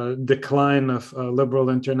the decline of liberal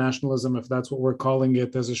internationalism, if that's what we're calling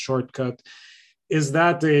it as a shortcut? Is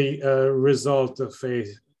that a result of a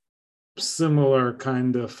similar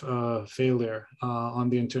kind of failure on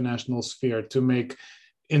the international sphere to make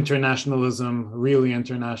internationalism really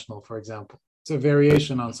international, for example? It's a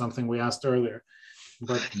variation on something we asked earlier.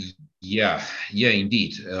 But yeah,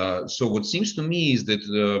 indeed. So what seems to me is that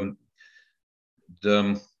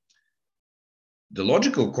the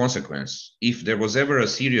logical consequence, if there was ever a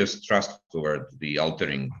serious thrust toward the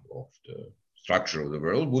altering of the structure of the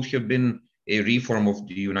world, would have been a reform of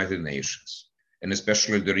the United Nations, and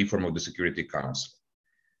especially the reform of the Security Council.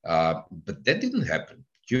 But that didn't happen,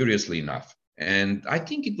 curiously enough. And I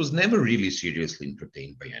think it was never really seriously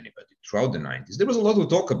entertained by anybody throughout the 90s. There was a lot of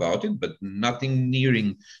talk about it, but nothing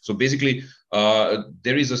nearing. So basically,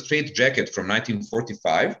 there is a straitjacket from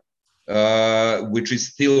 1945, which is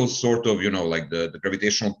still sort of, like the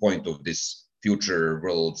gravitational point of this future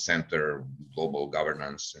world center, global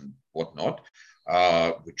governance and whatnot.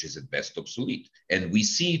 Which is at best obsolete. And we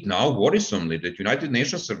see it now worrisomely that United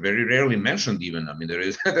Nations are very rarely mentioned even. I mean,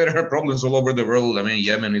 there are problems all over the world. I mean,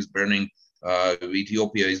 Yemen is burning,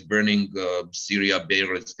 Ethiopia is burning, Syria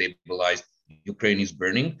barely stabilized, Ukraine is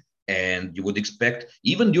burning. And you would expect,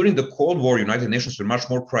 even during the Cold War, United Nations were much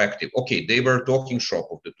more proactive. Okay, they were talking shop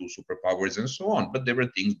of the two superpowers and so on, but there were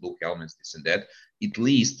things, blue helmets, this and that. At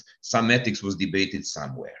least some ethics was debated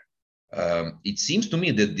somewhere. It seems to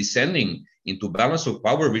me that descending into balance of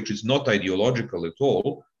power, which is not ideological at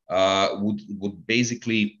all, would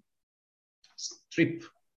basically strip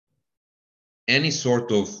any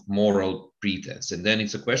sort of moral pretense. And then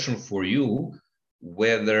it's a question for you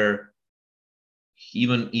whether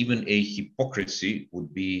even a hypocrisy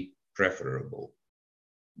would be preferable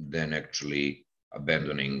than actually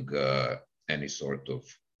abandoning any sort of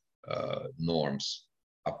norms,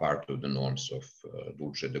 a part of the norms of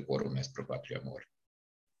dulce decorum est pro patria amore.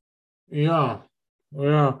 Yeah.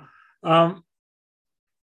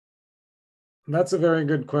 That's a very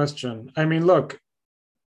good question. I mean, look,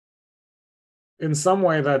 in some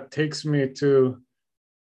way that takes me to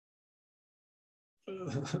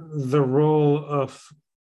the role of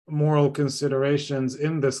moral considerations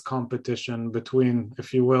in this competition between,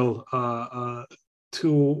 if you will,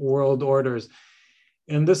 two world orders.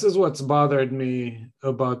 And this is what's bothered me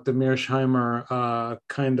about the Mearsheimer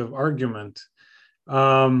kind of argument.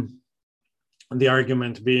 The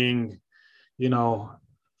argument being,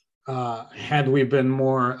 had we been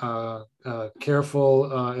more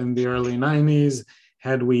careful in the early 90s,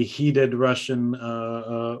 had we heeded Russian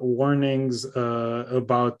warnings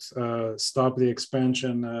about stop the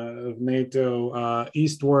expansion of NATO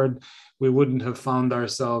eastward, we wouldn't have found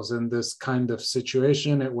ourselves in this kind of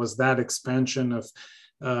situation. It was that expansion of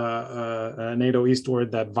NATO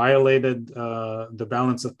eastward that violated the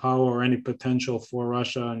balance of power, or any potential for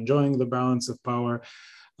Russia enjoying the balance of power.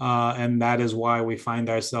 And that is why we find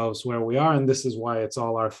ourselves where we are. And this is why it's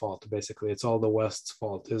all our fault, basically. It's all the West's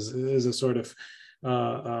fault, is a sort of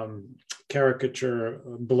caricature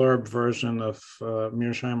blurb version of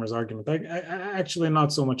Mearsheimer's argument. Actually,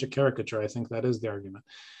 not so much a caricature. I think that is the argument.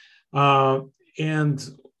 And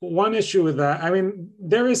one issue with that, I mean,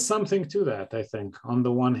 there is something to that, I think, on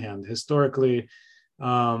the one hand. Historically,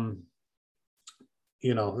 there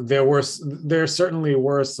certainly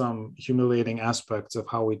were some humiliating aspects of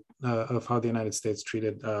how the United States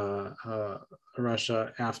treated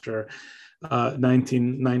Russia after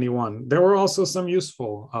 1991. There were also some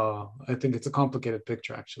useful. I think it's a complicated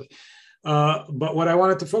picture, actually. But what I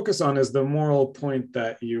wanted to focus on is the moral point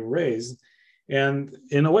that you raised. And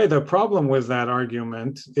in a way, the problem with that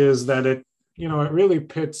argument is that it really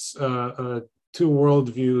pits two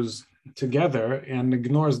worldviews together and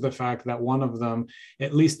ignores the fact that one of them,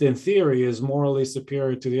 at least in theory, is morally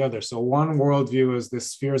superior to the other. So one worldview is the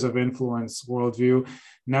spheres of influence worldview.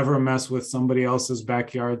 Never mess with somebody else's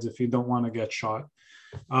backyards if you don't want to get shot.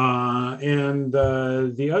 And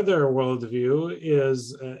the other worldview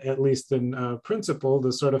is, at least in principle,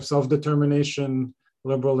 the sort of self-determination,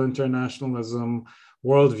 liberal internationalism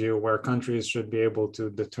worldview, where countries should be able to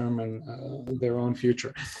determine their own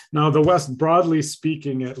future. Now, the West, broadly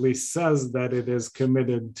speaking, at least says that it is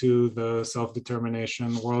committed to the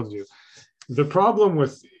self-determination worldview. The problem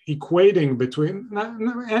with equating between,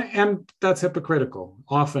 and that's hypocritical.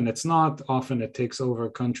 Often it's not, often it takes over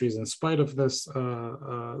countries in spite of this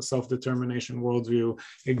self-determination worldview.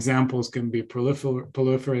 Examples can be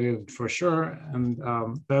proliferated for sure, and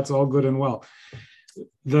that's all good and well.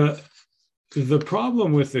 The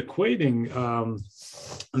problem with equating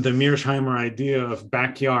the Mearsheimer idea of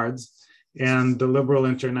backyards and the liberal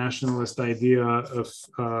internationalist idea of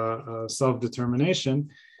self-determination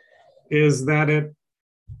is that it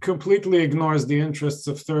completely ignores the interests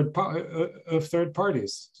of third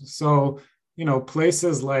parties. So,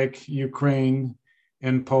 places like Ukraine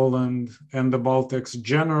and Poland and the Baltics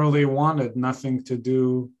generally wanted nothing to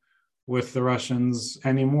do with the Russians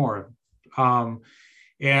anymore.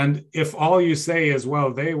 And if all you say is,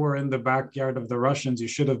 well, they were in the backyard of the Russians, you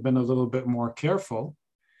should have been a little bit more careful.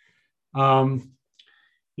 That's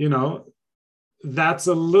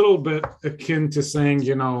a little bit akin to saying,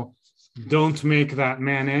 don't make that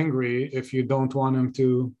man angry if you don't want him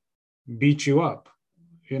to beat you up.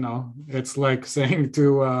 It's like saying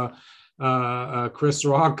to Chris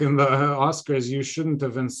Rock in the Oscars, you shouldn't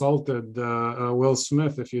have insulted Will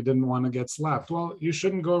Smith if you didn't want to get slapped. Well, you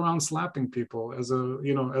shouldn't go around slapping people as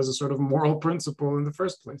a sort of moral principle in the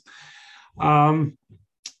first place.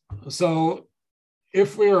 So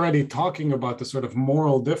if we're already talking about the sort of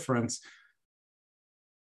moral difference,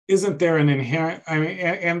 isn't there an inherent,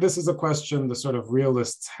 and this is a question the sort of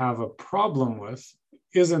realists have a problem with,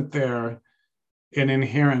 isn't there an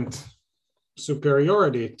inherent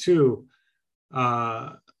superiority to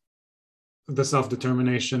the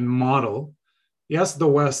self-determination model? Yes, the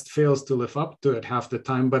West fails to live up to it half the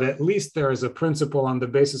time, but at least there is a principle on the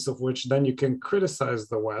basis of which then you can criticize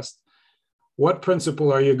the West. What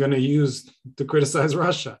principle are you going to use to criticize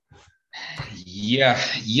Russia? Yeah.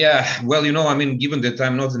 Well, given that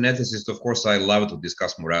I'm not an ethicist, of course, I love to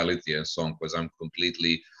discuss morality and so on, because I'm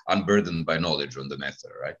completely unburdened by knowledge on the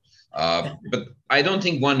matter, right? But I don't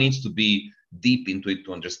think one needs to be deep into it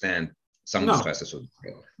to understand some of the facets of the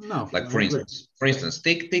problem. No. Like, for instance,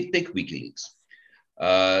 take WikiLeaks.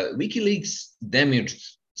 WikiLeaks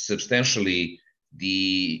damaged substantially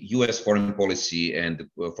the U.S. foreign policy and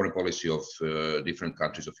the foreign policy of different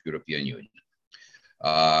countries of European Union.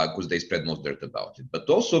 because they spread most dirt about it, but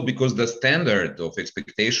also because the standard of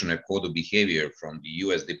expectation and code of behavior from the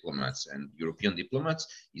US diplomats and European diplomats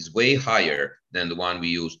is way higher than the one we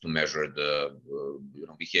use to measure the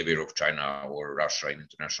behavior of China or Russia in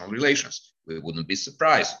international relations. We wouldn't be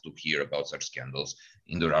surprised to hear about such scandals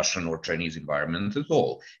in the Russian or Chinese environment at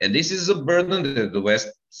all. And this is a burden that the West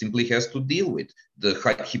simply has to deal with. The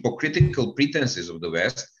hypocritical pretenses of the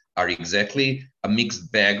West are exactly a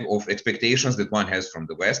mixed bag of expectations that one has from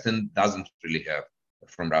the West and doesn't really have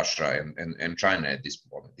from Russia and China at this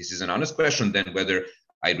moment. This is an honest question then whether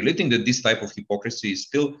I really think that this type of hypocrisy is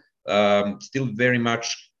still very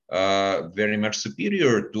much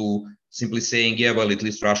superior to simply saying, yeah, well, at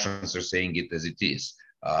least Russians are saying it as it is.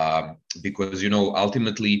 Because,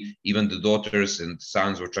 ultimately, even the daughters and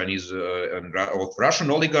sons of Chinese of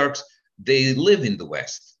Russian oligarchs, they live in the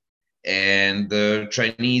West. And the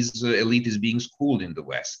Chinese elite is being schooled in the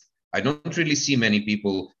West. I don't really see many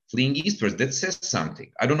people fleeing eastwards. That says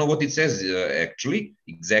something. I don't know what it says actually,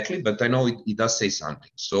 exactly, but I know it does say something.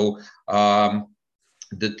 So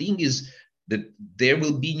the thing is that there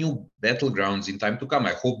will be new battlegrounds in time to come.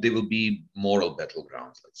 I hope there will be moral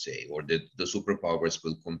battlegrounds, let's say, or that the superpowers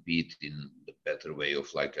will compete in the better way of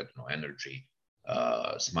energy,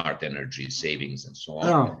 smart energy savings and so on.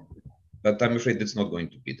 Yeah. But I'm afraid that's not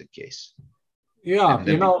going to be the case. Yeah, and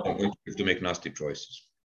then people are going to have to make nasty choices.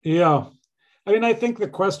 Yeah. I mean, I think the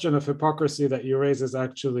question of hypocrisy that you raise is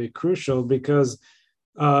actually crucial because,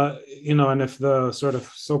 and if the sort of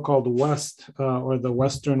so-called West or the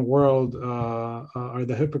Western world are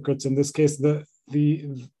the hypocrites in this case, the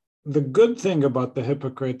good thing about the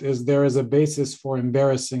hypocrite is there is a basis for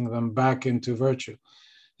embarrassing them back into virtue.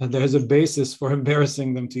 There's a basis for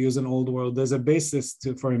embarrassing them, to use an old word. There's a basis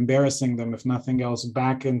for embarrassing them, if nothing else,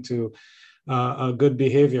 back into a good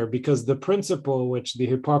behavior, because the principle which the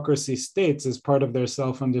hypocrisy states is part of their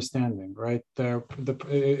self-understanding, right?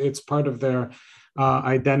 It's part of their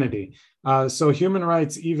identity. So human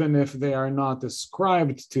rights, even if they are not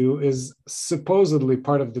ascribed to, is supposedly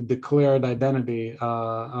part of the declared identity,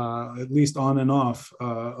 at least on and off,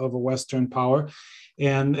 of a Western power.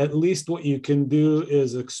 And at least what you can do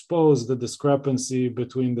is expose the discrepancy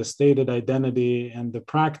between the stated identity and the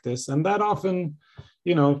practice. And that often,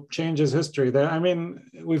 changes history. I mean,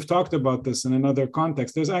 we've talked about this in another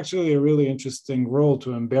context. There's actually a really interesting role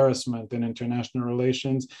to embarrassment in international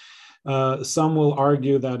relations. Some will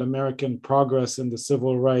argue that American progress in the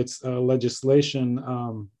civil rights legislation,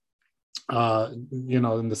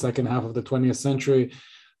 in the second half of the 20th century,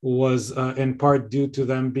 was in part due to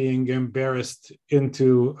them being embarrassed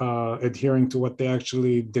into adhering to what they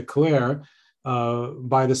actually declare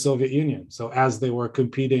by the Soviet Union. So as they were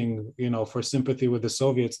competing, for sympathy with the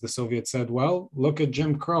Soviets said, well, look at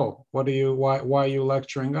Jim Crow. Why are you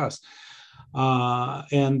lecturing us?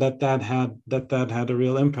 And that had a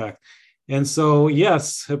real impact. And so,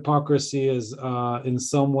 yes, hypocrisy is in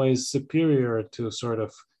some ways superior to sort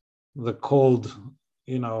of the cold,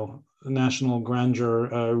 national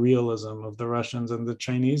grandeur realism of the Russians and the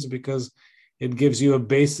Chinese, because it gives you a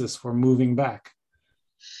basis for moving back.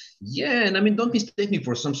 Yeah, and I mean, don't mistake me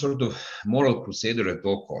for some sort of moral crusader at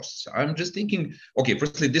all costs. I'm just thinking, okay,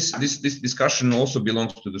 firstly, this discussion also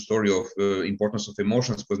belongs to the story of importance of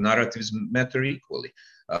emotions, because narratives matter equally.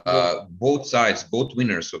 Both sides, both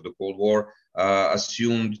winners of the Cold War,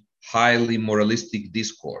 assumed highly moralistic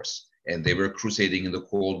discourse, and they were crusading in the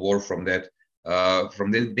Cold War from that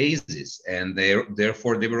basis, and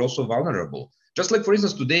therefore they were also vulnerable. Just like, for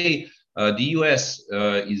instance, today the US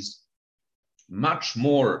is much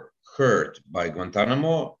more hurt by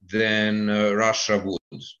Guantanamo than Russia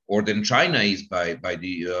would, or than China is by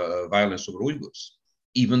the violence of Uyghurs,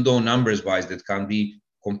 even though numbers-wise that can't be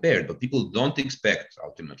compared. But people don't expect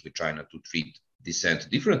ultimately China to treat dissent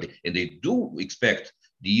differently, and they do expect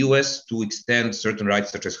the US to extend certain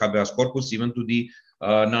rights such as habeas corpus even to the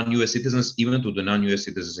non-US citizens, even to the non-US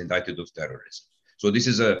citizens indicted of terrorism. So this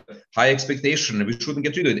is a high expectation, and we shouldn't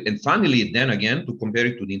get rid of it. And finally, then again, to compare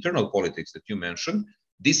it to the internal politics that you mentioned,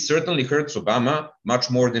 this certainly hurts Obama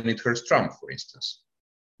much more than it hurts Trump, for instance,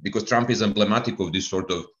 because Trump is emblematic of this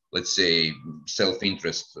sort of, let's say,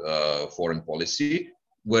 self-interest foreign policy,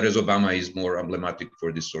 whereas Obama is more emblematic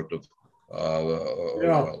for this sort of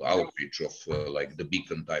outreach of like the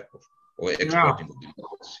beacon type of or exporting of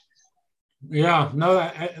democracy. Yeah,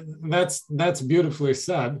 no, that's beautifully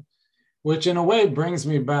said, which in a way brings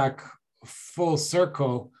me back full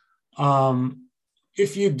circle.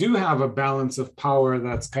 If you do have a balance of power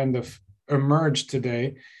that's kind of emerged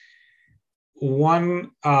today,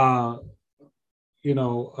 one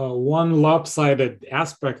one lopsided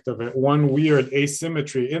aspect of it, one weird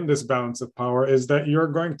asymmetry in this balance of power is that you're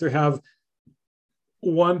going to have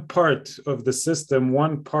one part of the system,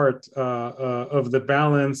 one part of the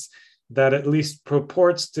balance that at least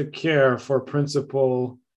purports to care for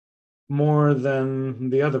principle more than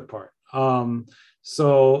the other part.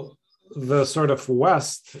 So the sort of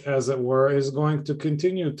West, as it were, is going to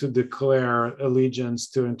continue to declare allegiance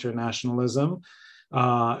to internationalism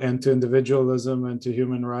and to individualism and to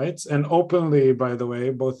human rights. And openly, by the way,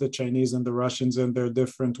 both the Chinese and the Russians in their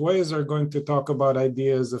different ways are going to talk about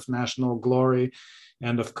ideas of national glory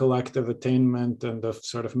and of collective attainment and of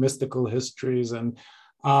sort of mystical histories. And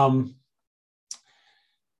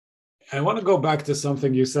I want to go back to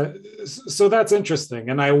something you said. So that's interesting.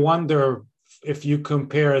 And I wonder if you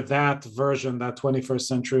compare that version, that 21st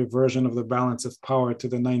century version of the balance of power to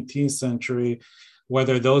the 19th century,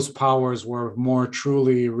 whether those powers were more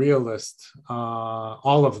truly realist,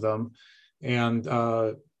 all of them, and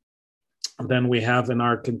than we have in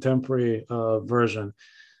our contemporary version.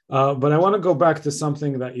 But I want to go back to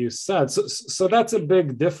something that you said. So that's a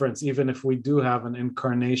big difference, even if we do have an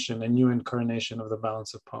incarnation, a new incarnation of the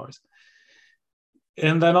balance of powers.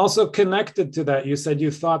 And then also connected to that, you said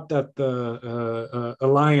you thought that the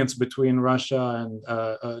alliance between Russia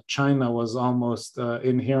and China was almost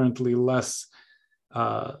inherently less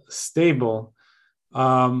stable.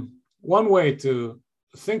 One way to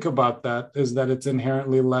think about that is that it's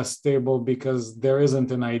inherently less stable because there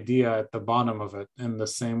isn't an idea at the bottom of it in the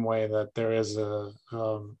same way that there is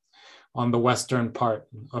on the Western part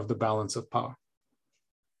of the balance of power.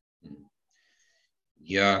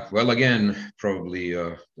 Yeah, well, again, probably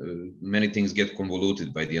many things get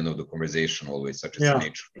convoluted by the end of the conversation, always, such as the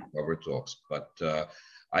nature of our talks. But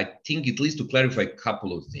I think at least to clarify a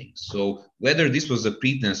couple of things. So whether this was a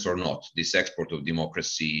pretense or not, this export of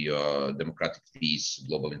democracy, democratic peace,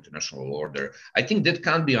 global international order, I think that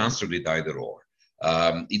can't be answered with either or.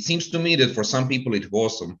 It seems to me that for some people it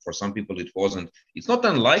was, and for some people it wasn't. It's not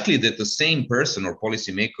unlikely that the same person or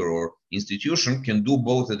policymaker or institution can do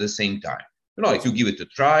both at the same time. You know, if you give it a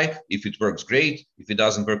try, if it works, great. If it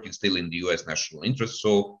doesn't work, it's still in the US national interest.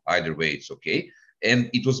 So either way, it's okay. And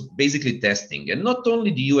it was basically testing. And not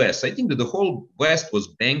only the US, I think that the whole West was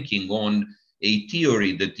banking on a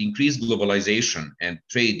theory that increased globalization and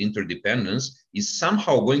trade interdependence is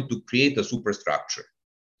somehow going to create a superstructure.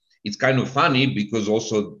 It's kind of funny because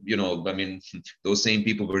also, you know, I mean, those same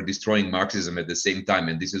people were destroying Marxism at the same time.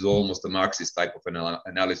 And this is almost a Marxist type of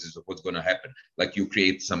analysis of what's going to happen. Like you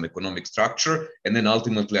create some economic structure and then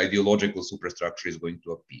ultimately ideological superstructure is going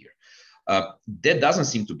to appear. That doesn't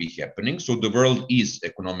seem to be happening. So the world is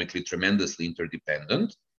economically tremendously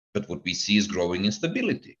interdependent, but what we see is growing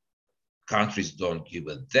instability. Countries don't give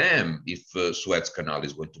a damn if Suez Canal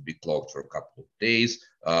is going to be clogged for a couple of days,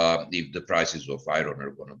 if the prices of iron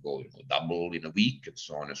are going to go double in a week, and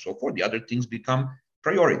so on and so forth. The other things become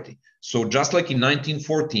priority. So just like in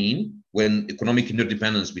 1914, when economic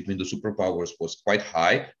interdependence between the superpowers was quite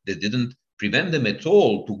high, they didn't prevent them at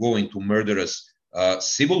all to go into murderous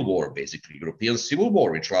civil war, basically European civil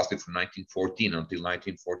war, which lasted from 1914 until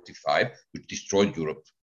 1945, which destroyed Europe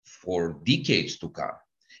for decades to come.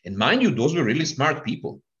 And mind you, those were really smart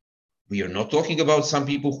people. We are not talking about some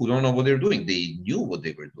people who don't know what they're doing. They knew what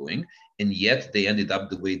they were doing, and yet they ended up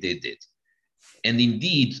the way they did. And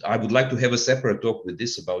indeed, I would like to have a separate talk with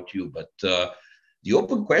this about you, but the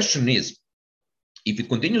open question is, if it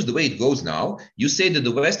continues the way it goes now, you say that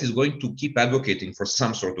the West is going to keep advocating for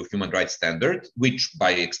some sort of human rights standard, which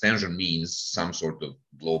by extension means some sort of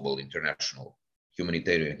global international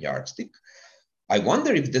humanitarian yardstick. I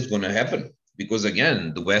wonder if that's going to happen. Because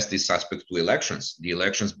again, the West is suspect to elections. The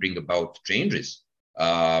elections bring about changes.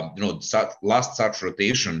 Last such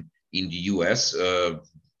rotation in the US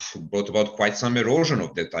brought about quite some erosion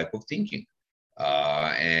of that type of thinking.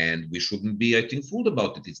 And we shouldn't be, I think, fooled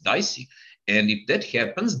about it. It's dicey. And if that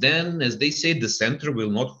happens, then, as they say, the center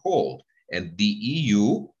will not hold. And the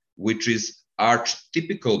EU, which is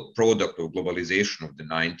archetypical product of globalization of the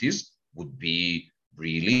 90s, would be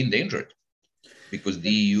really endangered. Because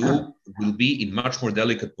the EU will be in much more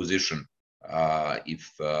delicate position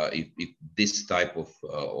if this type of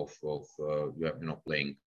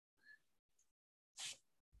playing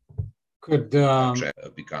could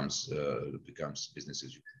becomes business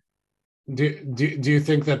as usual. Do you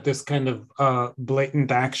think that this kind of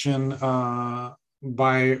blatant action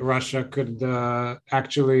by Russia could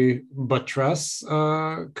actually buttress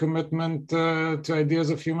commitment to ideas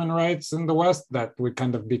of human rights in the West, that we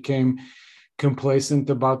kind of became complacent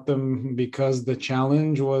about them because the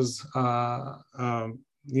challenge was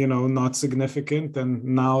not significant. And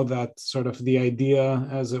now that sort of the idea,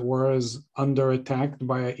 as it were, is under attack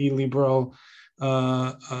by an illiberal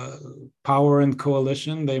power and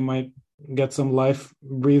coalition, they might get some life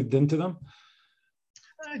breathed into them.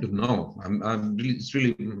 I don't know.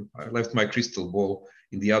 I left my crystal ball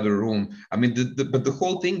in the other room. I mean, but the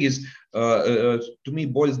whole thing is, to me,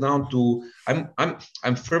 boils down to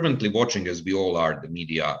I'm fervently watching, as we all are, the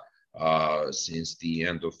media since the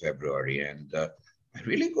end of February, and I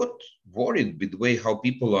really got worried with the way how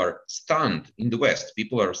people are stunned in the West.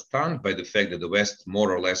 People are stunned by the fact that the West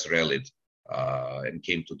more or less rallied and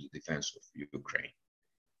came to the defense of Ukraine.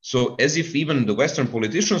 So as if even the Western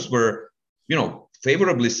politicians were,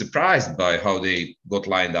 favorably surprised by how they got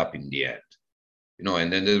lined up in the end.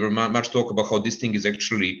 And then there were much talk about how this thing is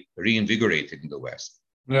actually reinvigorated in the West.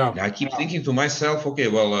 Yeah. And I keep thinking to myself, okay,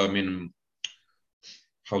 well, I mean,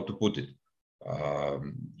 how to put it?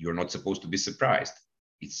 You're not supposed to be surprised.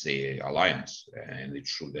 It's a alliance, and it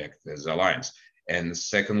should act as alliance. And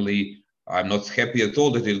secondly, I'm not happy at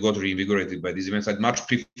all that it got reinvigorated by these events. I'd much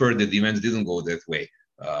prefer that the events didn't go that way.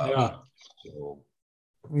 Yeah.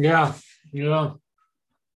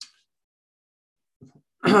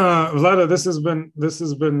 Vlada, this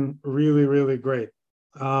has been really, really great.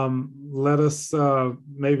 Let us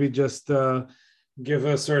maybe just give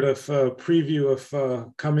a sort of preview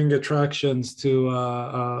of coming attractions to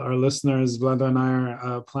our listeners. Vlada and I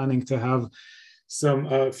are planning to have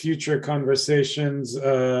some future conversations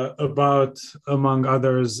about, among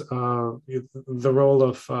others, the role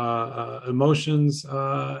of emotions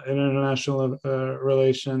in international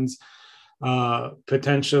relations.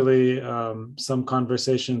 Potentially some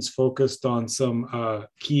conversations focused on some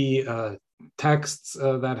key texts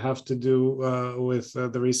that have to do with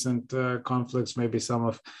the recent conflicts, maybe some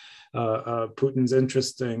of Putin's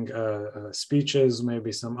interesting speeches,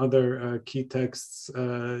 maybe some other key texts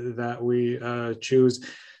that we choose.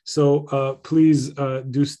 So please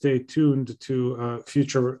do stay tuned to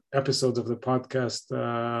future episodes of the podcast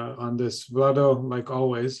on this. Vlado, like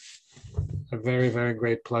always, a very, very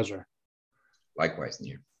great pleasure. Likewise,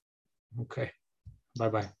 Nir. Okay.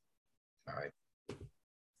 Bye-bye. All right.